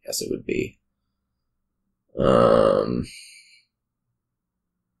platinum, I guess it would be.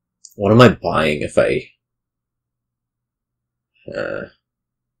 What am I buying if I...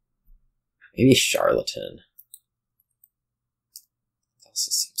 maybe Charlatan. That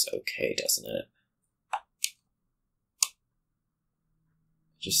also seems okay, doesn't it?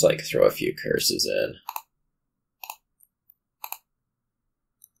 Just like throw a few curses in.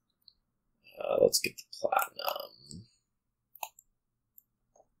 Let's get the platinum.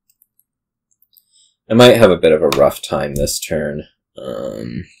 I might have a bit of a rough time this turn.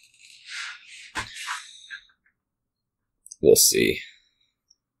 We'll see.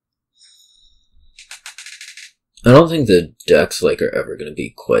 I don't think the decks like are ever going to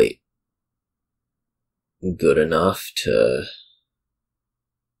be quite good enough to...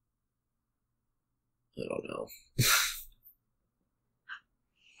 I don't know.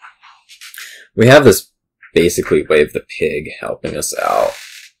 We have this basically Wave the Pig helping us out.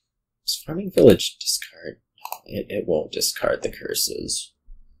 Is Farming Village discard? No. it won't discard the curses.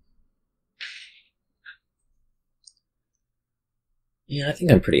 Yeah, I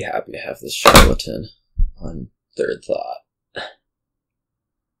think I'm pretty happy to have this Charlatan on third thought.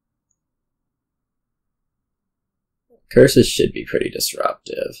 Curses should be pretty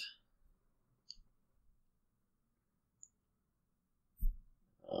disruptive.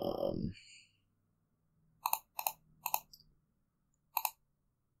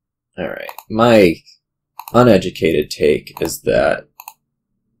 Alright, my uneducated take is that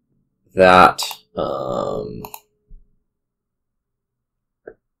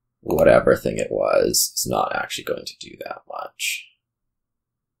whatever thing it was is not actually going to do that much.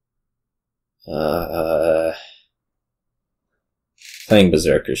 Playing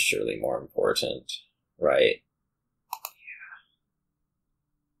Berserker is surely more important, right?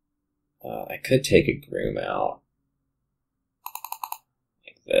 Yeah. I could take a Groom out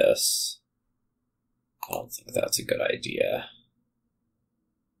like this. I don't think that's a good idea.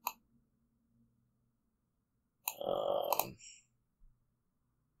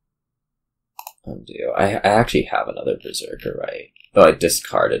 Undo. I actually have another Berserker, right? Though I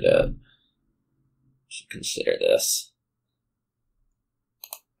discarded it. Should consider this.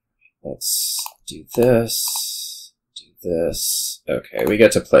 Let's do this. Do this. Okay, we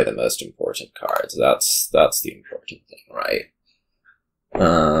get to play the most important cards. That's the important thing, right?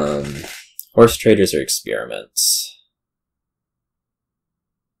 Horse traders or experiments?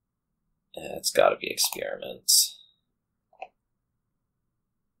 Yeah, it's gotta be experiments.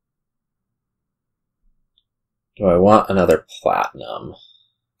 Do I want another platinum?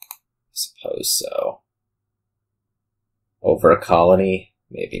 I suppose so. Over a colony?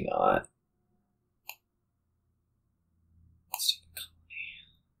 Maybe not. Let's take a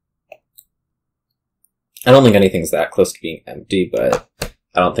colony. I don't think anything's that close to being empty, but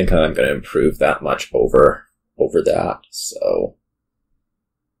I don't think I'm going to improve that much over that. So,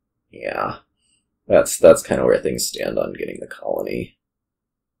 yeah, that's kind of where things stand on getting the colony.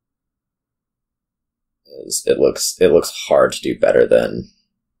 It looks hard to do better than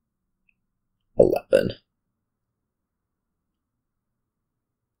 11.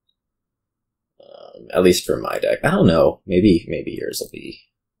 At least for my deck. I don't know. Maybe yours will be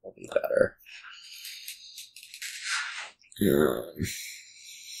better.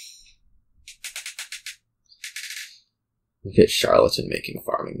 Look at Charlatan making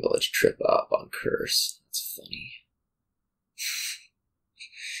Farming Village trip up on Curse. That's funny.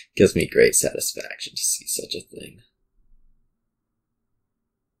 Gives me great satisfaction to see such a thing.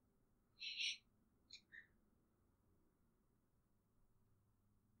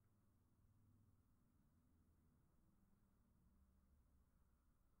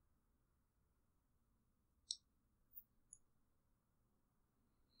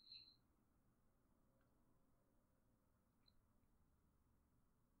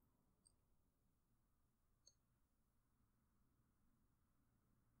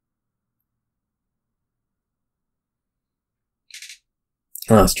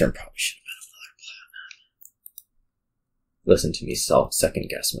 Last turn probably should have been another platinum. Listen to me second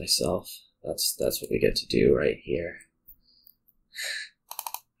guess myself. That's what we get to do right here.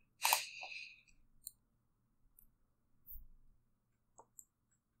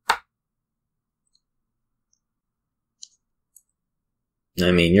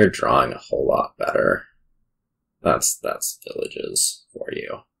 I mean, you're drawing a whole lot better. That's villages for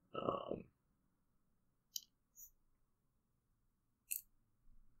you.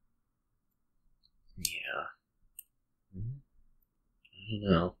 Yeah. I don't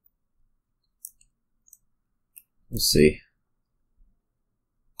know. We'll see.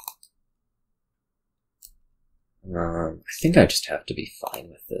 I think I just have to be fine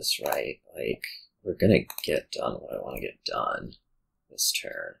with this, right? Like, we're gonna get done what I want to get done this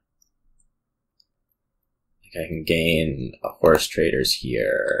turn. Like, I can gain a horse traders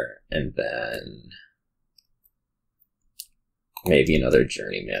here, and then maybe another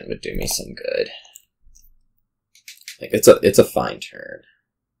journeyman would do me some good. Like, it's a fine turn.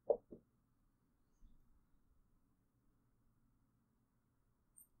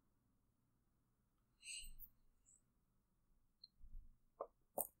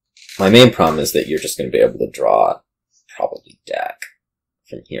 My main problem is that you're just going to be able to draw probably deck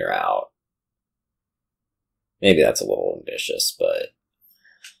from here out. Maybe that's a little ambitious, but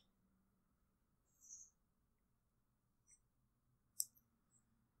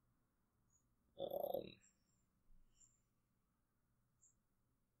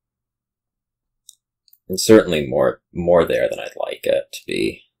it's certainly more there than I'd like it to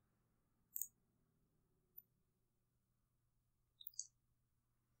be.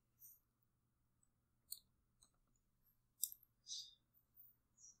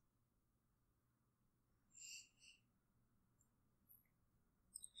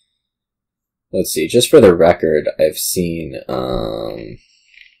 Let's see, just for the record, I've seen 2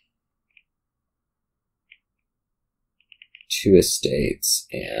 estates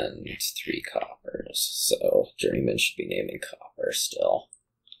and 3 coppers, so Journeyman should be naming copper still.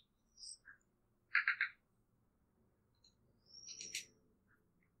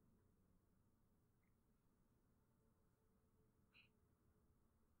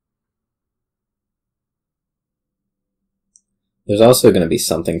 There's also going to be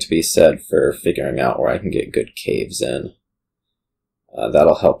something to be said for figuring out where I can get good caves in.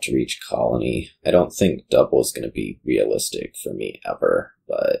 That'll help to reach colony. I don't think double is going to be realistic for me ever,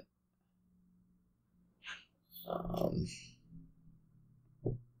 but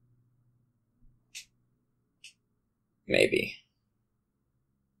maybe.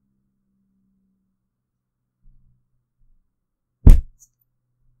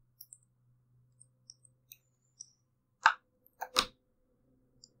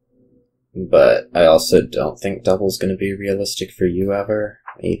 But I also don't think double's going to be realistic for you ever.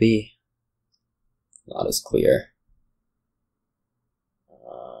 Maybe. Not as clear.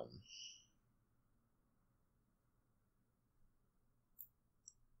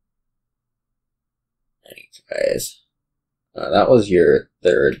 Anyways. That was your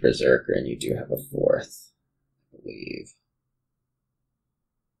 3rd Berserker, and you do have a 4th, I believe.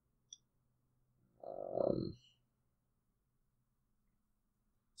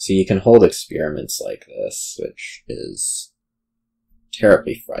 So you can hold experiments like this, which is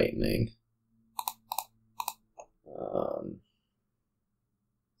terribly frightening.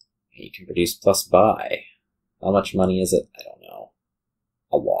 You can produce plus buy. How much money is it? I don't know.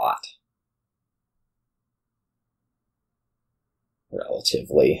 A lot.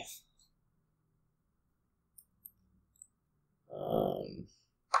 Relatively.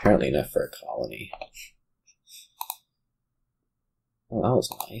 Apparently enough for a colony. Oh, that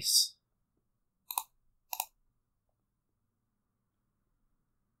was nice.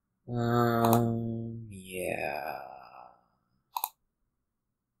 Yeah.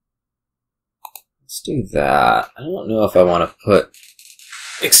 Let's do that. I don't know if I want to put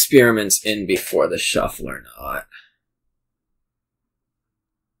experiments in before the shuffle or not.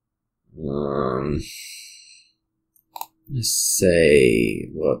 Let's say,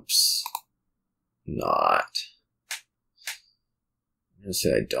 whoops, not. I'm going to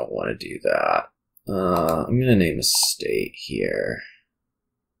say I don't want to do that. I'm going to name a state here.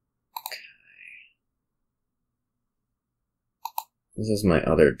 Okay. This is my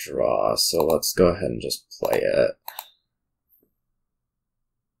other draw, so let's go ahead and just play it.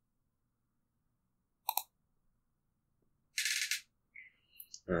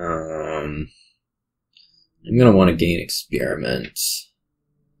 I'm going to want to gain experiments.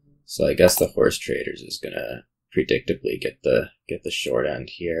 So I guess the horse traders is going to predictably get the short end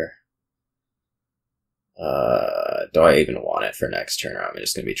here. Do I even want it for next turn, or I'm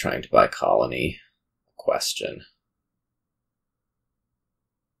just going to be trying to buy colony? Question.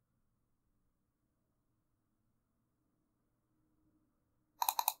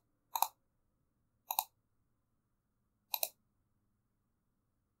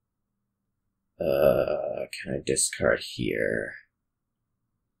 Can I discard here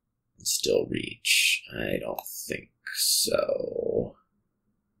and still reach? I don't think so.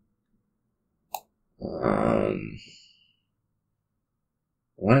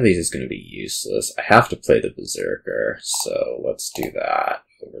 One of these is going to be useless. I have to play the Berserker, so let's do that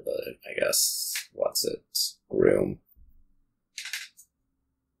over the, I guess, what's it? Groom.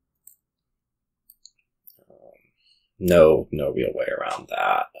 No real way around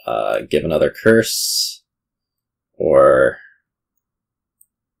that. Give another curse, or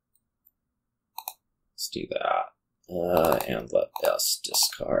let's do that, and let us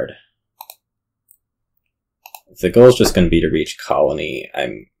discard. If the goal is just going to be to reach colony,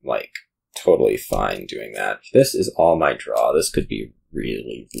 I'm like totally fine doing that. If this is all my draw, this could be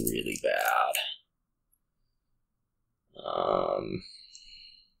really, really bad.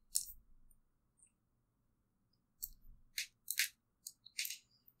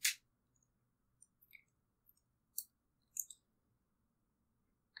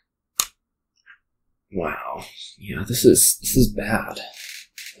 Wow. Yeah, this is bad.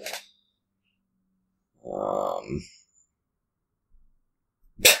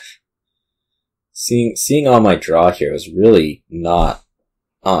 Seeing all my draw here was really not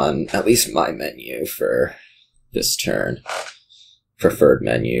on at least my menu for this turn. Preferred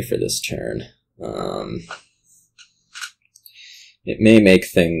menu for this turn. It may make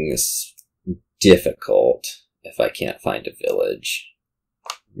things difficult if I can't find a village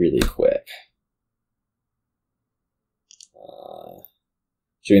really quick.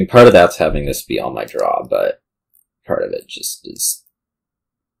 So, I mean, part of that's having this be on my draw, but part of it just is...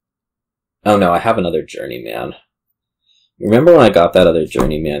 Oh no, I have another Journeyman. Remember when I got that other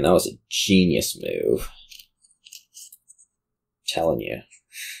Journeyman? That was a genius move. I'm telling you.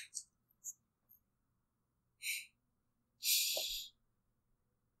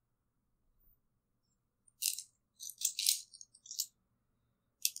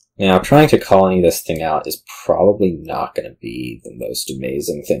 Now, trying to colony this thing out is probably not going to be the most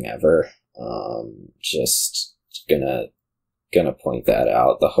amazing thing ever. Just gonna point that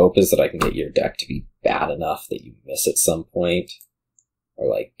out. The hope is that I can get your deck to be bad enough that you miss at some point, or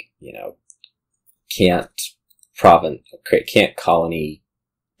like, you know, can't colony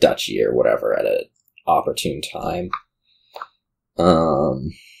duchy or whatever at an opportune time.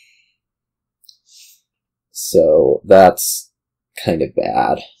 So that's kind of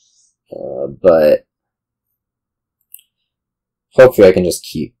bad. But hopefully I can just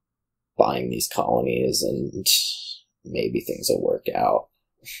keep buying these colonies and maybe things will work out.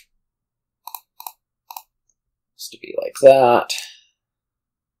 It's to be like that.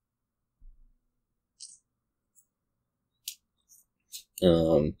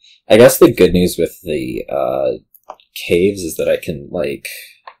 I guess the good news with the caves is that I can, like,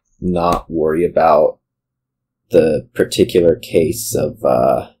 not worry about the particular case of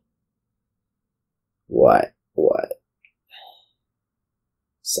what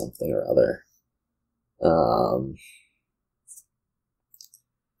something or other.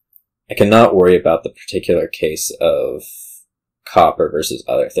 I cannot worry about the particular case of copper versus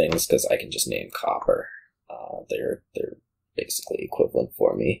other things because I can just name copper. They're basically equivalent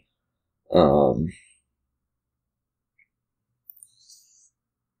for me.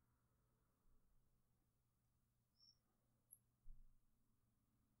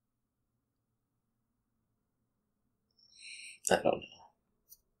 I don't know.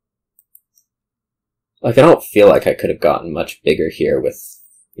 Like, I don't feel like I could have gotten much bigger here with,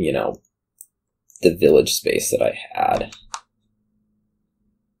 you know, the village space that I had.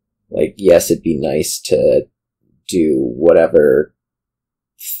 Like, yes, it'd be nice to do whatever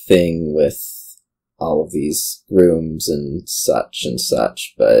thing with all of these rooms and such,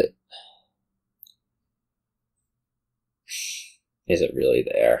 but is it really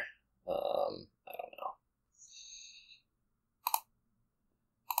there? I don't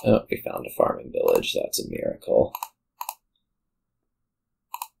know. Oh, we found a farming village. That's a miracle.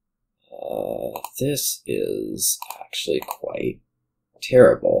 This is actually quite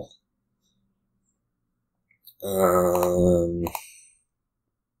terrible. I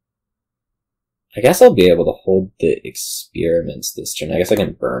guess I'll be able to hold the experiments this turn. I guess I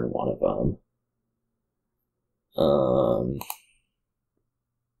can burn one of them.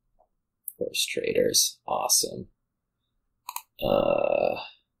 Horse traders. Awesome.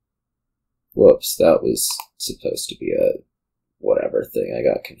 Whoops, that was supposed to be a whatever thing. I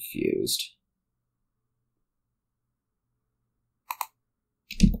got confused.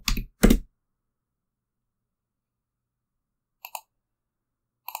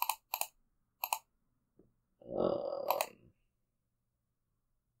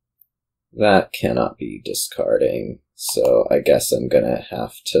 That cannot be discarding, so I guess I'm gonna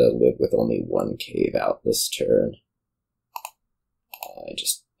have to live with only one cave out this turn.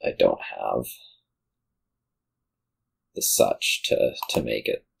 I don't have the such to make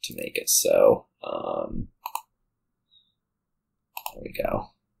it so. There we go.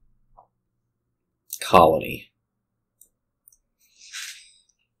 Colony.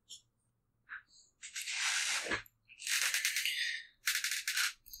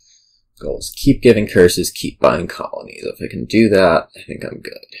 Goals. Keep giving curses, keep buying colonies. If I can do that, I think I'm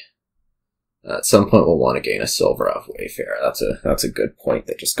good. At some point we'll want to gain a silver off Wayfarer. That's a good point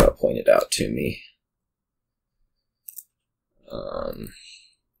that just got pointed out to me.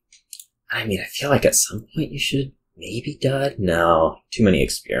 I mean, I feel like at some point you should maybe dud. No, too many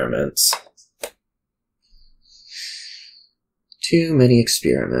experiments. Too many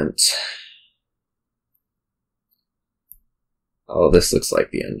experiments. Oh, this looks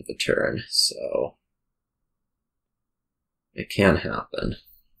like the end of the turn, so it can happen.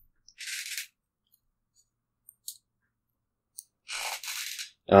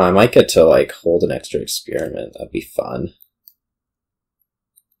 I might get to, like, hold an extra experiment. That'd be fun.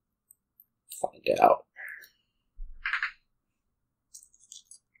 Find out.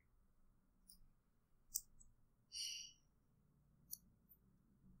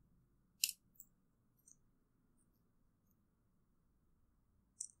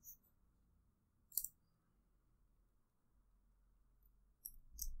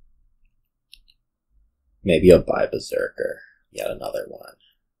 Maybe I'll buy Berserker. Yet another one.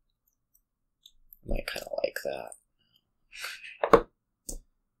 Might kind of like that.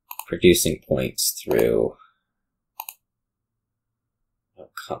 Producing points through. Oh,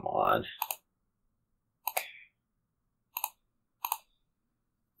 come on.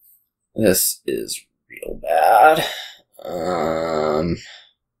 This is real bad.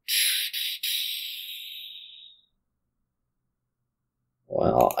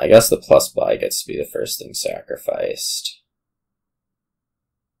 Well, I guess the plus buy gets to be the first thing sacrificed.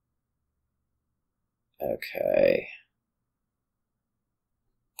 Okay.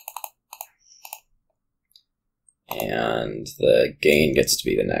 And the gain gets to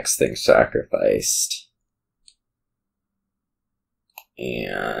be the next thing sacrificed.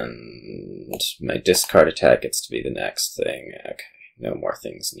 And my discard attack gets to be the next thing. Okay, no more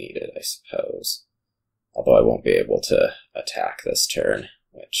things needed, I suppose. Although I won't be able to attack this turn,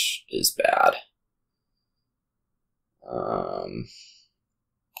 which is bad.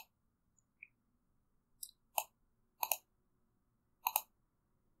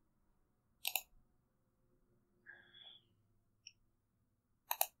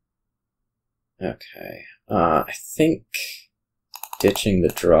 Okay, I think ditching the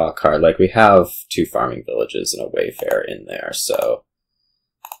draw card, like we have 2 farming villages and a Wayfarer in there, so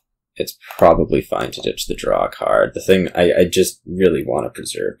it's probably fine to ditch the draw card. The thing, I just really want to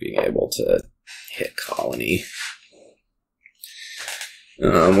preserve being able to hit colony.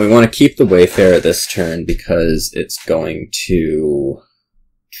 We want to keep the Wayfarer this turn because it's going to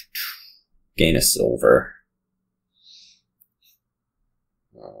gain a silver.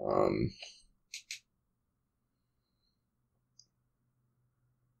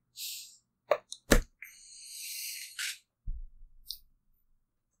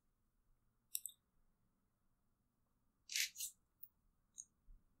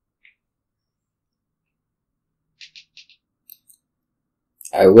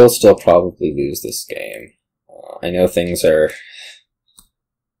 I will still probably lose this game. I know things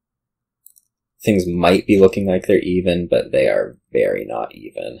might be looking like they're even, but they are very not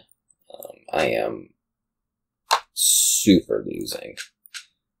even. I am super losing.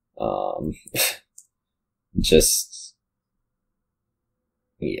 Just,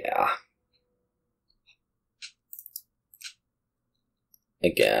 yeah.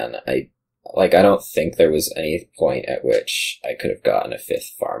 Again, I don't think there was any point at which I could have gotten a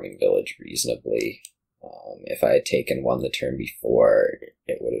 5th farming village reasonably. If I had taken one the turn before,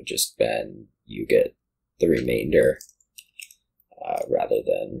 it would have just been, you get the remainder, rather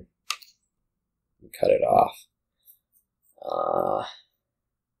than cut it off.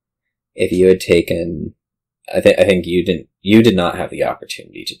 If you had taken, I think you did not have the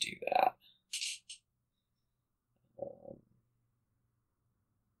opportunity to do that.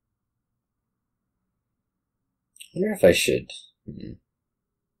 I wonder if I should...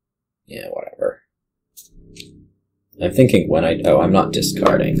 Yeah, whatever. I'm thinking when I'm not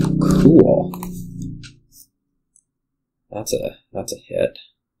discarding. Cool. That's a hit.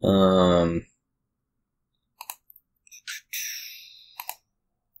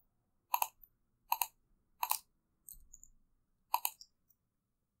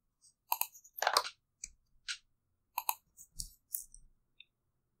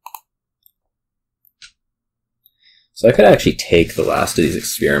 So I could actually take the last of these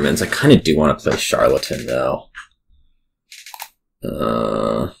experiments. I kind of do want to play Charlatan, though.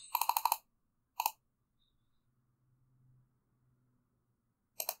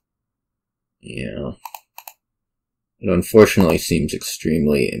 Yeah. It unfortunately seems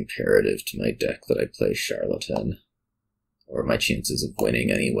extremely imperative to my deck that I play Charlatan. Or my chances of winning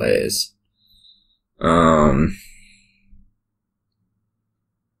anyways.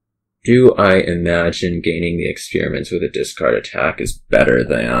 Do I imagine gaining the experiments with a discard attack is better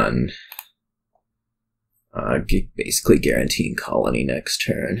than basically guaranteeing colony next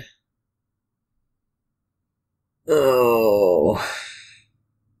turn? Oh.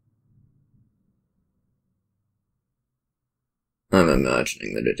 I'm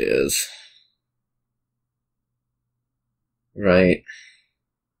imagining that it is. Right.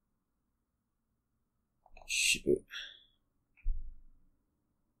 Shoot.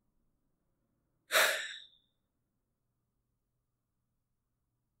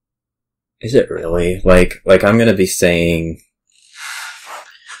 Is it really? Like I'm gonna be saying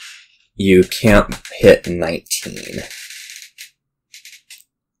you can't hit 19.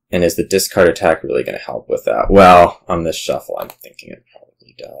 And is the discard attack really gonna help with that? Well, on this shuffle, I'm thinking it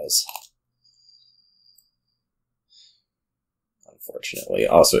probably does. Unfortunately.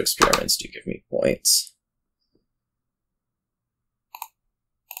 Also, experiments do give me points.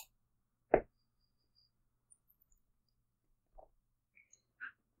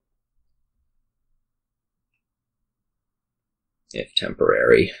 if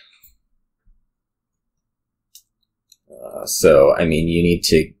temporary. So, I mean, you need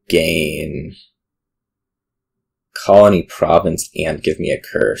to gain colony province and give me a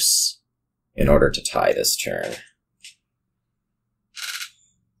curse in order to tie this turn.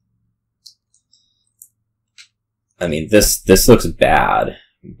 I mean, this looks bad,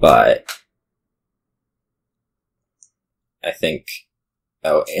 but I think...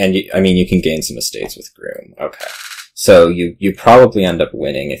 Oh, and I mean, you can gain some estates with Groom. Okay. So you probably end up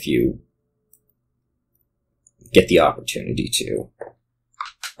winning if you get the opportunity to.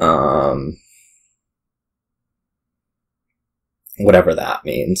 Whatever that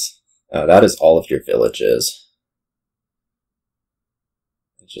means. That is all of your villages.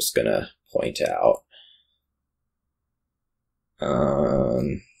 I'm just gonna point out.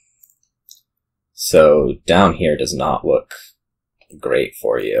 So down here does not look great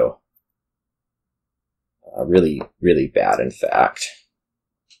for you. Really, really bad, in fact.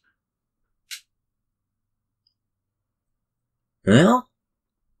 Well,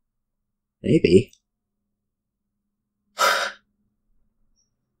 maybe.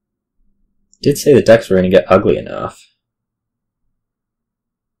 Did say the decks were going to get ugly enough.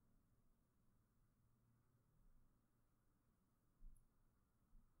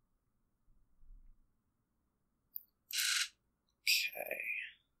 Okay.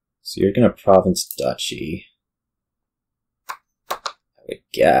 So you're going to province duchy, I would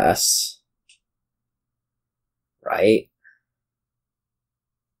guess. Right?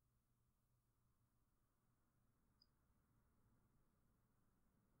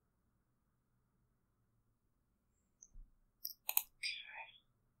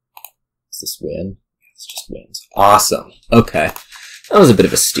 This win? This just wins. Awesome. Okay. That was a bit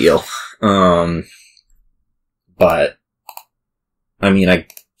of a steal. But I mean, I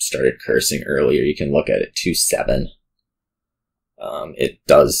started cursing earlier. You can look at it 2-7. It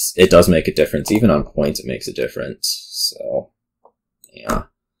does make a difference. Even on points it makes a difference. So yeah.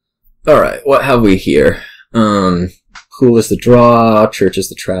 Alright, what have we here? Pool is the draw, church is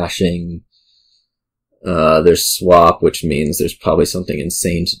the trashing. There's swap, which means there's probably something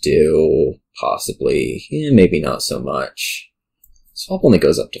insane to do. Possibly. Maybe not so much. Swap only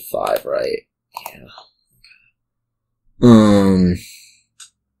goes up to 5, right? Yeah.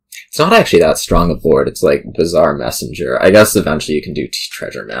 It's not actually that strong a board. It's like Bizarre Messenger. I guess eventually you can do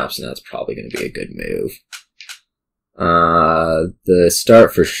treasure maps, and that's probably going to be a good move. The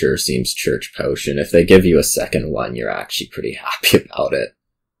start for sure seems Church Potion. If they give you a second one, you're actually pretty happy about it.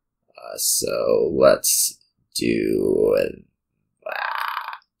 So let's do that.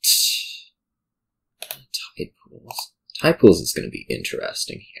 Tide pools. Tide pools is going to be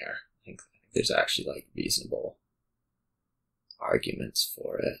interesting here. I think there's actually like reasonable arguments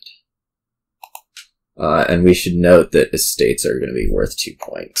for it. And we should note that estates are going to be worth 2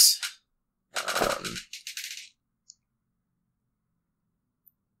 points.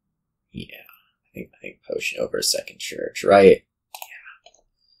 Yeah, I think potion over a second church, right?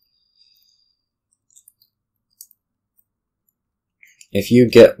 If you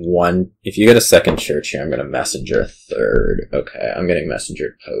get a second church here, I'm going to messenger a third. Okay, I'm getting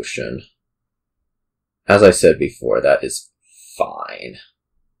messenger potion. As I said before, that is fine.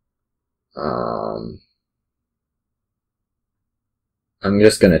 I'm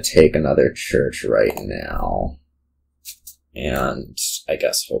just going to take another church right now. And I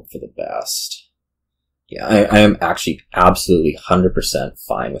guess hope for the best. Yeah, I am actually absolutely 100%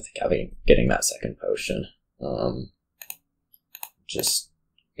 fine with getting that second potion. Just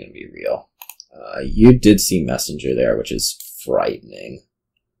gonna be real. You did see Messenger there, which is frightening.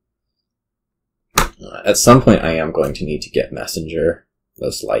 At some point I am going to need to get Messenger,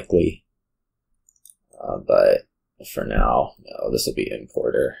 most likely. But for now, no, this will be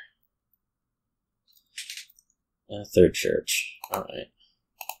Importer. Third church. Alright.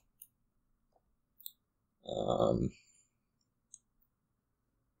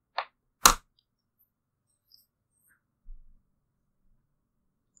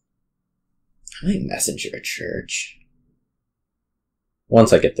 I might messenger a church.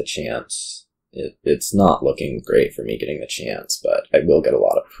 Once I get the chance. It's not looking great for me getting the chance, but I will get a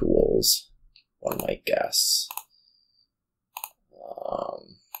lot of pools, one might guess.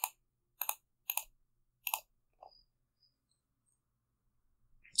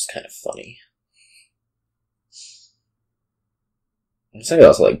 It's kind of funny. I guess I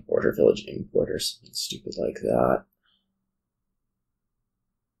also like Border Village Importers, something stupid like that.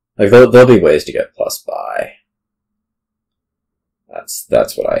 Like, there'll be ways to get plus buy.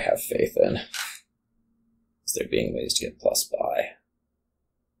 That's what I have faith in. Is there being ways to get plus buy.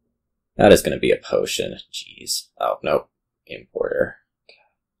 That is going to be a potion. Jeez. Oh, nope. importer.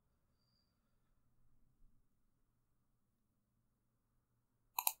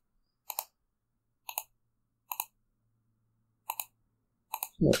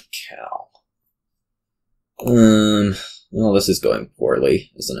 Holy cow. Well, this is going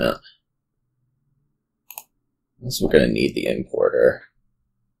poorly, isn't it? So we're going to need the importer.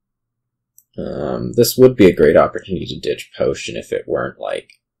 This would be a great opportunity to ditch Potion if it weren't,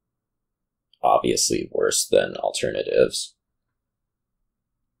 like, obviously worse than alternatives.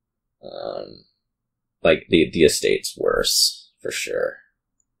 Like, the estate's worse, for sure.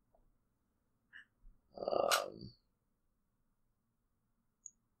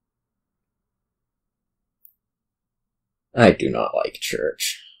 I do not like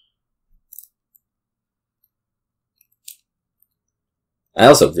Church. I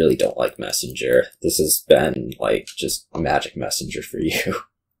also really don't like Messenger. This has been, like, just magic messenger for you.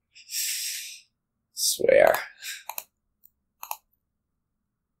 Swear.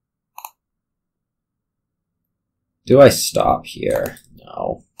 Do I stop here?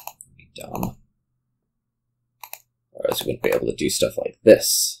 No. Be dumb. Or else we wouldn't be able to do stuff like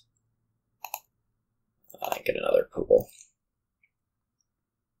this. Get another pool.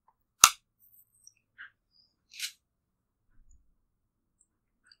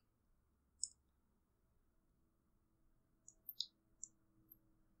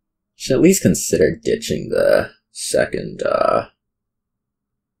 Should at least consider ditching the second,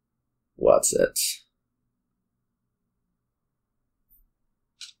 what's it?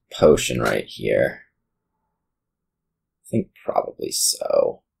 Potion right here. I think probably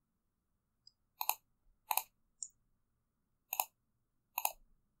so.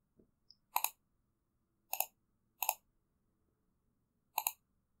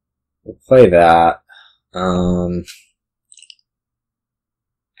 We'll play that. I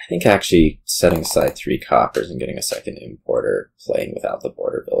think actually setting aside 3 coppers and getting a second importer, playing without the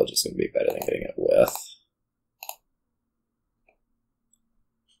border village is going to be better than getting it with.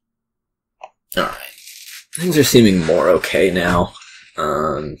 Alright. Things are seeming more okay now.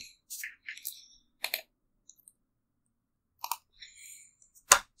 I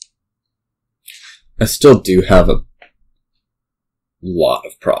still do have a lot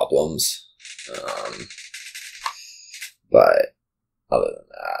of problems. But other than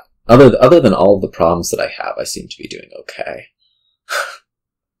that, other than all of the problems that I have, I seem to be doing okay.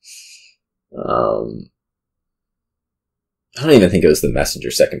 I don't even think it was the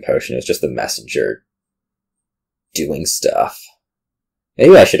messenger second potion, it was just the messenger doing stuff.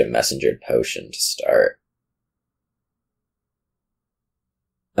 Maybe I should have messengered potion to start.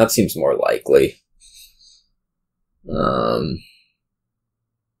 That seems more likely.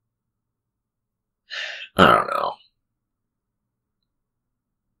 I don't know.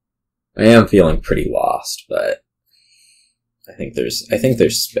 I am feeling pretty lost, but I think there's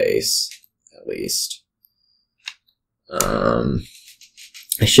space, at least.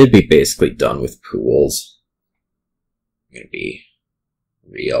 I should be basically done with pools. I'm gonna be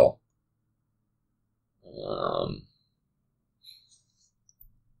real.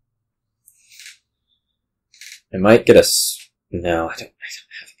 I might get no, I don't have anything.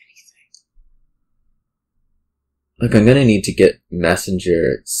 Look, I'm gonna need to get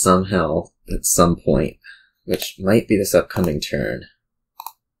Messenger somehow at some point, which might be this upcoming turn.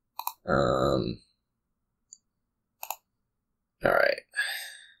 Alright.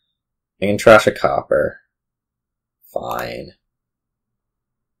 I can trash a copper. Fine.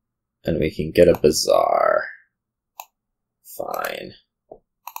 And we can get a bazaar. Fine.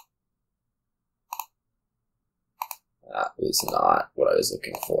 That was not what I was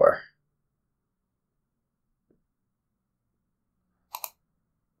looking for.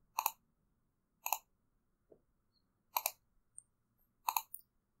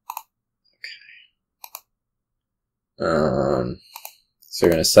 So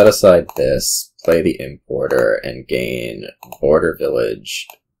we're going to set aside this, play the importer, and gain border village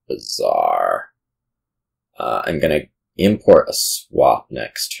bazaar. I'm going to import a swap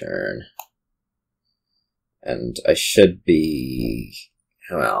next turn. And I should be,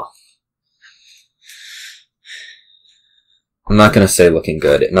 well, I'm not going to say looking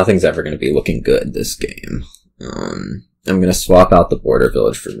good. Nothing's ever going to be looking good this game. I'm going to swap out the border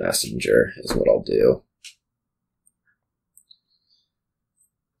village for messenger, is what I'll do.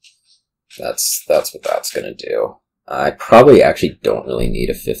 That's what that's gonna do. I probably actually don't really need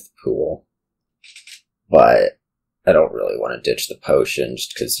a 5th pool, but I don't really want to ditch the potion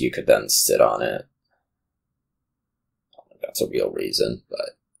just because you could then sit on it. I don't think that's a real reason,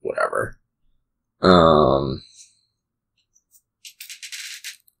 but whatever.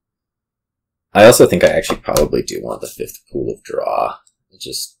 I also think I actually probably do want the 5th pool of draw.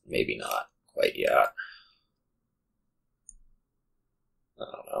 Just maybe not quite yet. I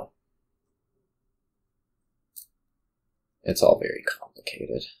don't know. It's all very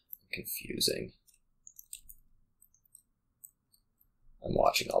complicated, confusing. I'm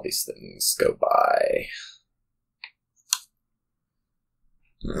watching all these things go by.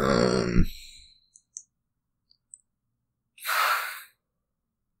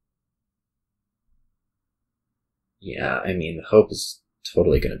 Yeah, I mean, the hope is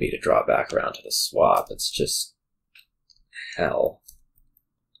totally going to be to draw back around to the swap. It's just hell.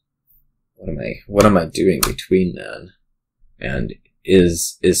 What am I doing between then? And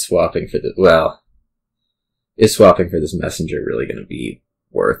is swapping for the, well, is swapping for this messenger really going to be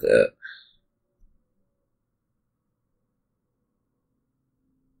worth it?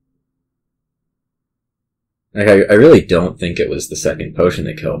 Like, I really don't think it was the second potion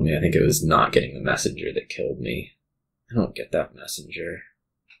that killed me. I think it was not getting the messenger that killed me. I don't get that messenger.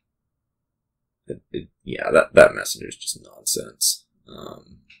 Yeah, that messenger is just nonsense.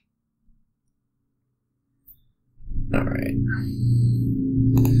 Alright.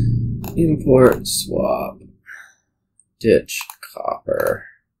 Import, swap, ditch, copper.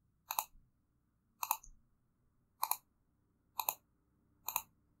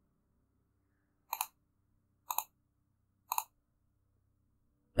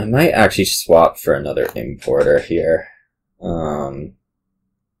 I might actually swap for another importer here.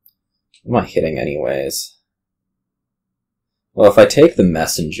 What am I hitting anyways? Well, if I take the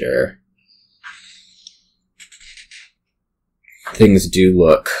messenger, things do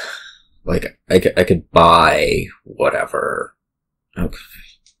look like I could buy whatever. Okay.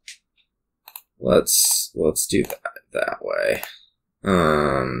 Let's do that way.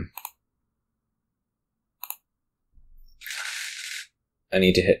 I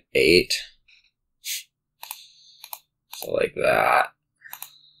need to hit 8. So like that.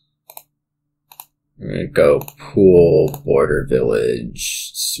 I'm gonna go pool, border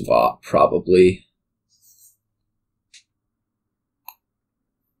village, swap probably.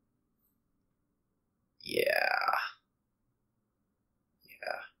 Yeah.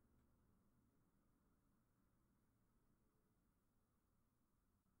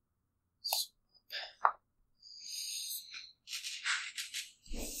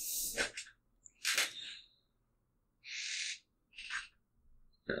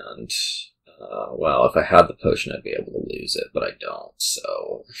 And, well, if I had the potion, I'd be able to lose it, but I don't,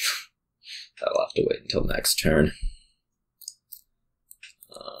 so I'll have to wait until next turn.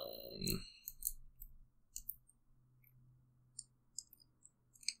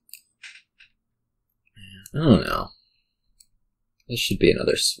 I don't know. This should be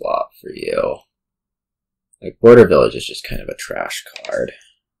another swap for you. Like, Border Village is just kind of a trash card.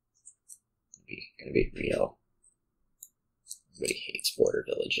 Gonna be real. Everybody hates border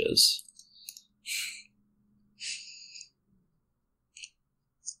villages.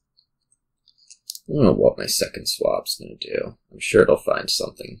 I don't know what my second swap's gonna do. I'm sure it'll find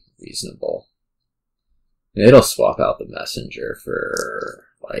something reasonable. It'll swap out the messenger for,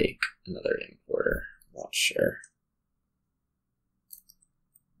 like, another importer. I'm not sure.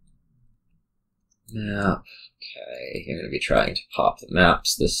 Map. Okay, you're gonna be trying to pop the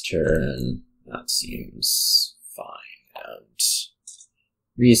maps this turn. That seems fine and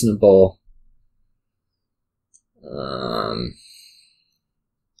reasonable.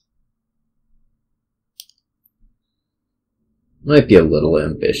 Might be a little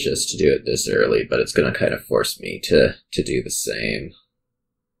ambitious to do it this early, but it's going to kind of force me to do the same.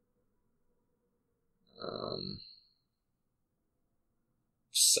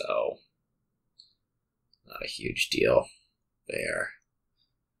 So, not a huge deal there.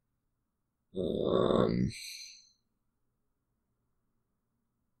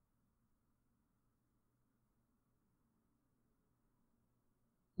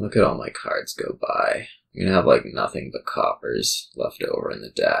 Look at all my cards go by. I'm gonna have like nothing but coppers left over in the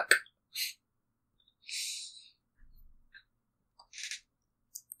deck.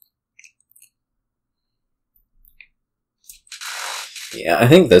 Yeah, I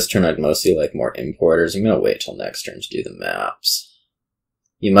think this turn I'd mostly like more importers. I'm gonna wait till next turn to do the maps.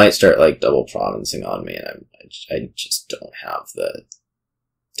 You might start like double provincing on me, and I just don't have the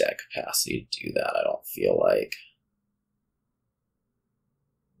deck capacity to do that, I don't feel like.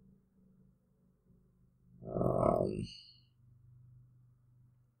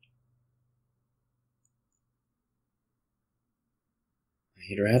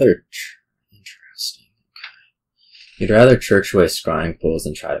 You'd rather... Interesting. Okay. You'd rather church away scrying pools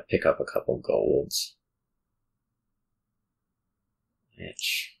than try to pick up a couple golds.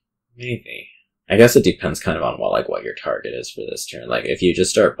 Which... maybe. I guess it depends kind of on what your target is for this turn. Like, if you just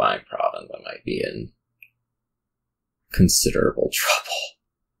start buying Province, I might be in considerable trouble.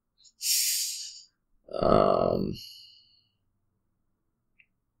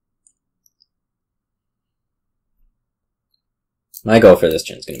 My goal for this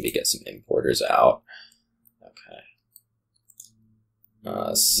turn is going to be get some importers out.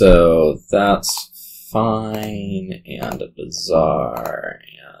 Okay. So that's fine, and a bazaar,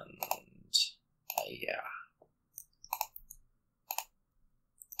 and yeah.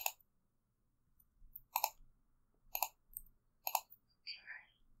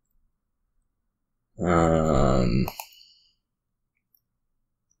 I'm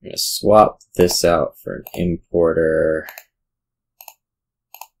going to swap this out for an importer.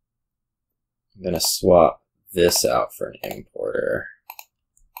 I'm going to swap this out for an importer.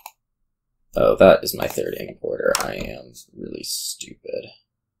 Oh, that is my third importer. I am really stupid.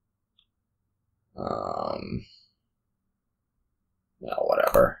 Well,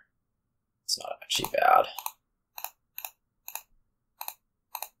 whatever. It's not actually bad.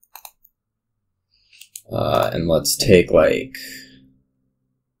 And let's take, like,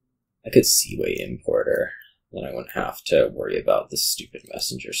 I could Seaway importer. Then I wouldn't have to worry about this stupid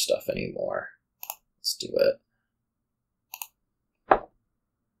messenger stuff anymore. Let's do it.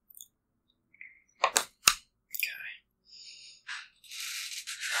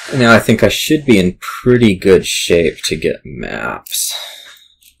 Okay. Now I think I should be in pretty good shape to get maps.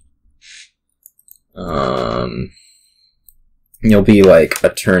 You'll be like a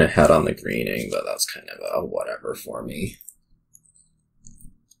turn ahead on the greening, but that's kind of a whatever for me.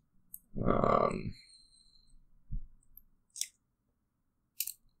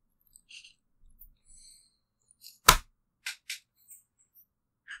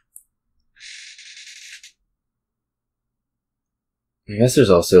 I guess there's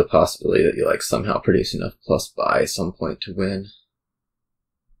also a possibility that you like somehow produce enough plus buy some point to win.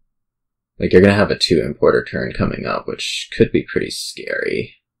 Like, you're gonna have a 2 importer turn coming up, which could be pretty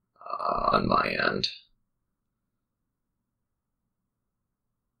scary on my end.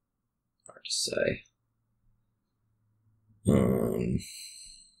 Hard to say.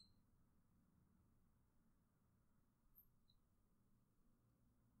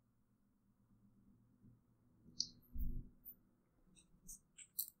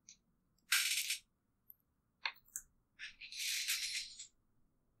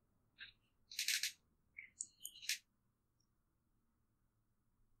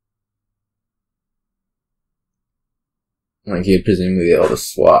 Like, you'd presumably be able to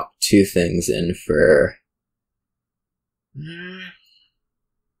swap 2 things in for... I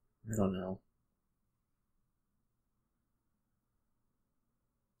don't know.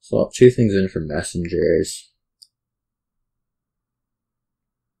 Swap 2 things in for messengers.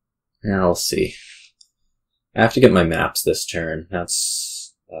 Now we'll see. I have to get my maps this turn.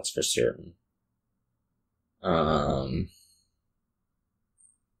 That's for certain.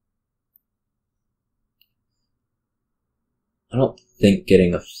 I don't think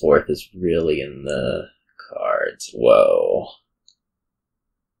getting a 4th is really in the cards. Whoa.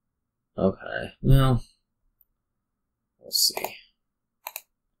 Okay, well, we'll see.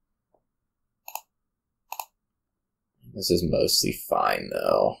 This is mostly fine,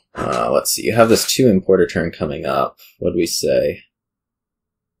 though. Let's see, you have this 2 importer turn coming up. What do we say?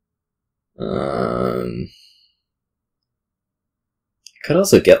 Could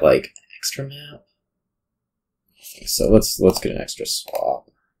also get, like, an extra map. So let's get an extra swap.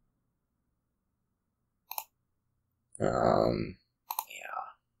 Yeah.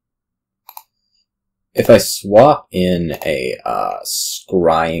 If I swap in a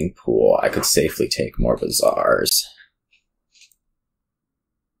scrying pool, I could safely take more bazaars.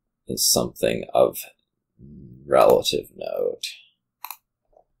 Is something of relative note.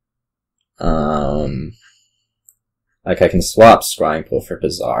 Like, I can swap scrying pool for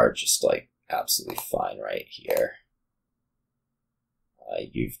bazaar just, like, absolutely fine right here.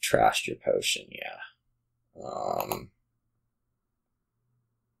 You've trashed your potion, yeah.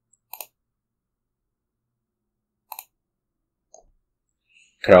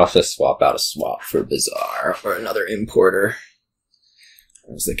 Could also swap out a swap for bazaar or another importer,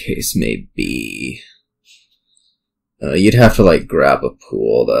 as the case may be. You'd have to, like, grab a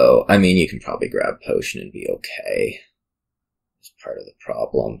pool, though. I mean, you can probably grab potion and be okay. It's part of the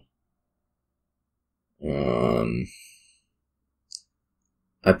problem.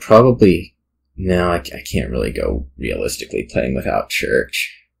 I probably... No, I can't really go realistically playing without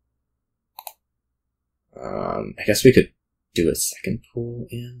church. I guess we could do a second pool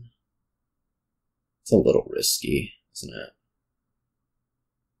in. It's a little risky, isn't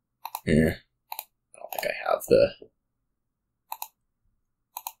it? Yeah.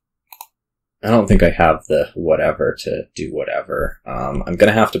 I don't think I have the whatever to do whatever. I'm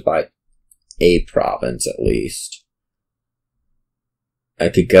gonna have to buy a province at least. I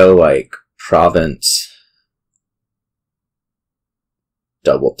could go like province,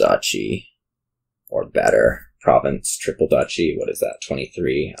 double duchy, or better, province, triple duchy. What is that?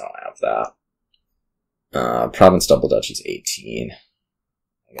 23. I don't have that. Province double duchy is 18.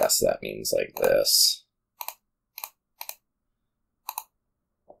 I guess that means like this.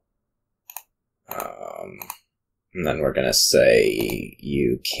 And then we're gonna say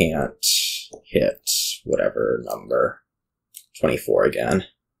you can't hit whatever number. 24 again.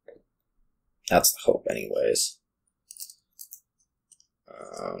 That's the hope anyways.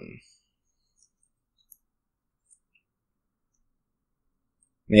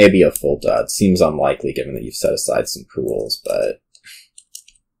 Maybe a full dud. Seems unlikely given that you've set aside some pools, but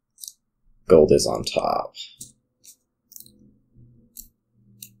gold is on top.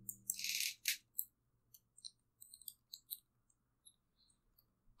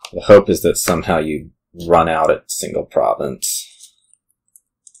 The hope is that somehow you run out at single province.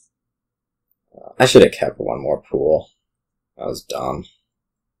 I should have kept one more pool. That was dumb.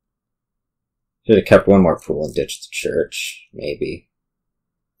 Should have kept one more pool and ditched the church, maybe.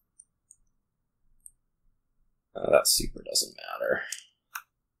 That super doesn't matter.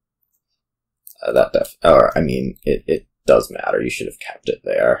 It does matter. You should have kept it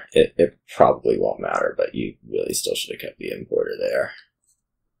there. It probably won't matter, but you really still should have kept the importer there.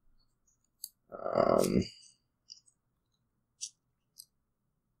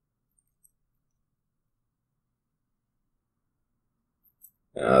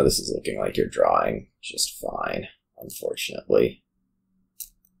 This is looking like you're drawing just fine, unfortunately.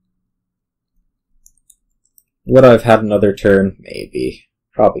 Would I have had another turn? Maybe.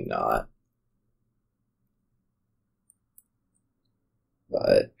 Probably not.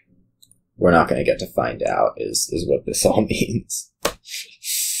 But we're not going to get to find out is what this all means.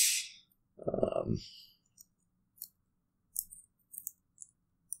 I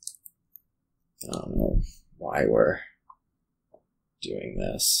don't know why we're doing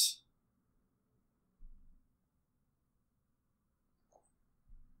this.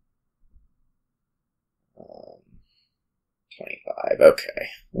 25, okay.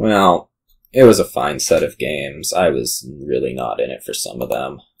 Well, it was a fine set of games. I was really not in it for some of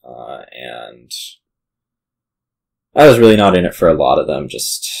them, and I was really not in it for a lot of them,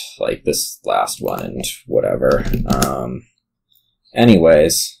 just like this last one and whatever.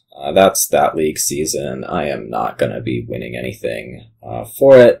 Anyways, that's that league season. I am not going to be winning anything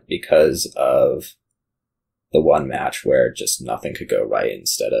for it because of the one match where just nothing could go right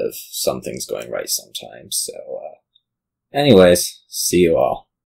instead of some things going right sometimes. So, anyways, see you all.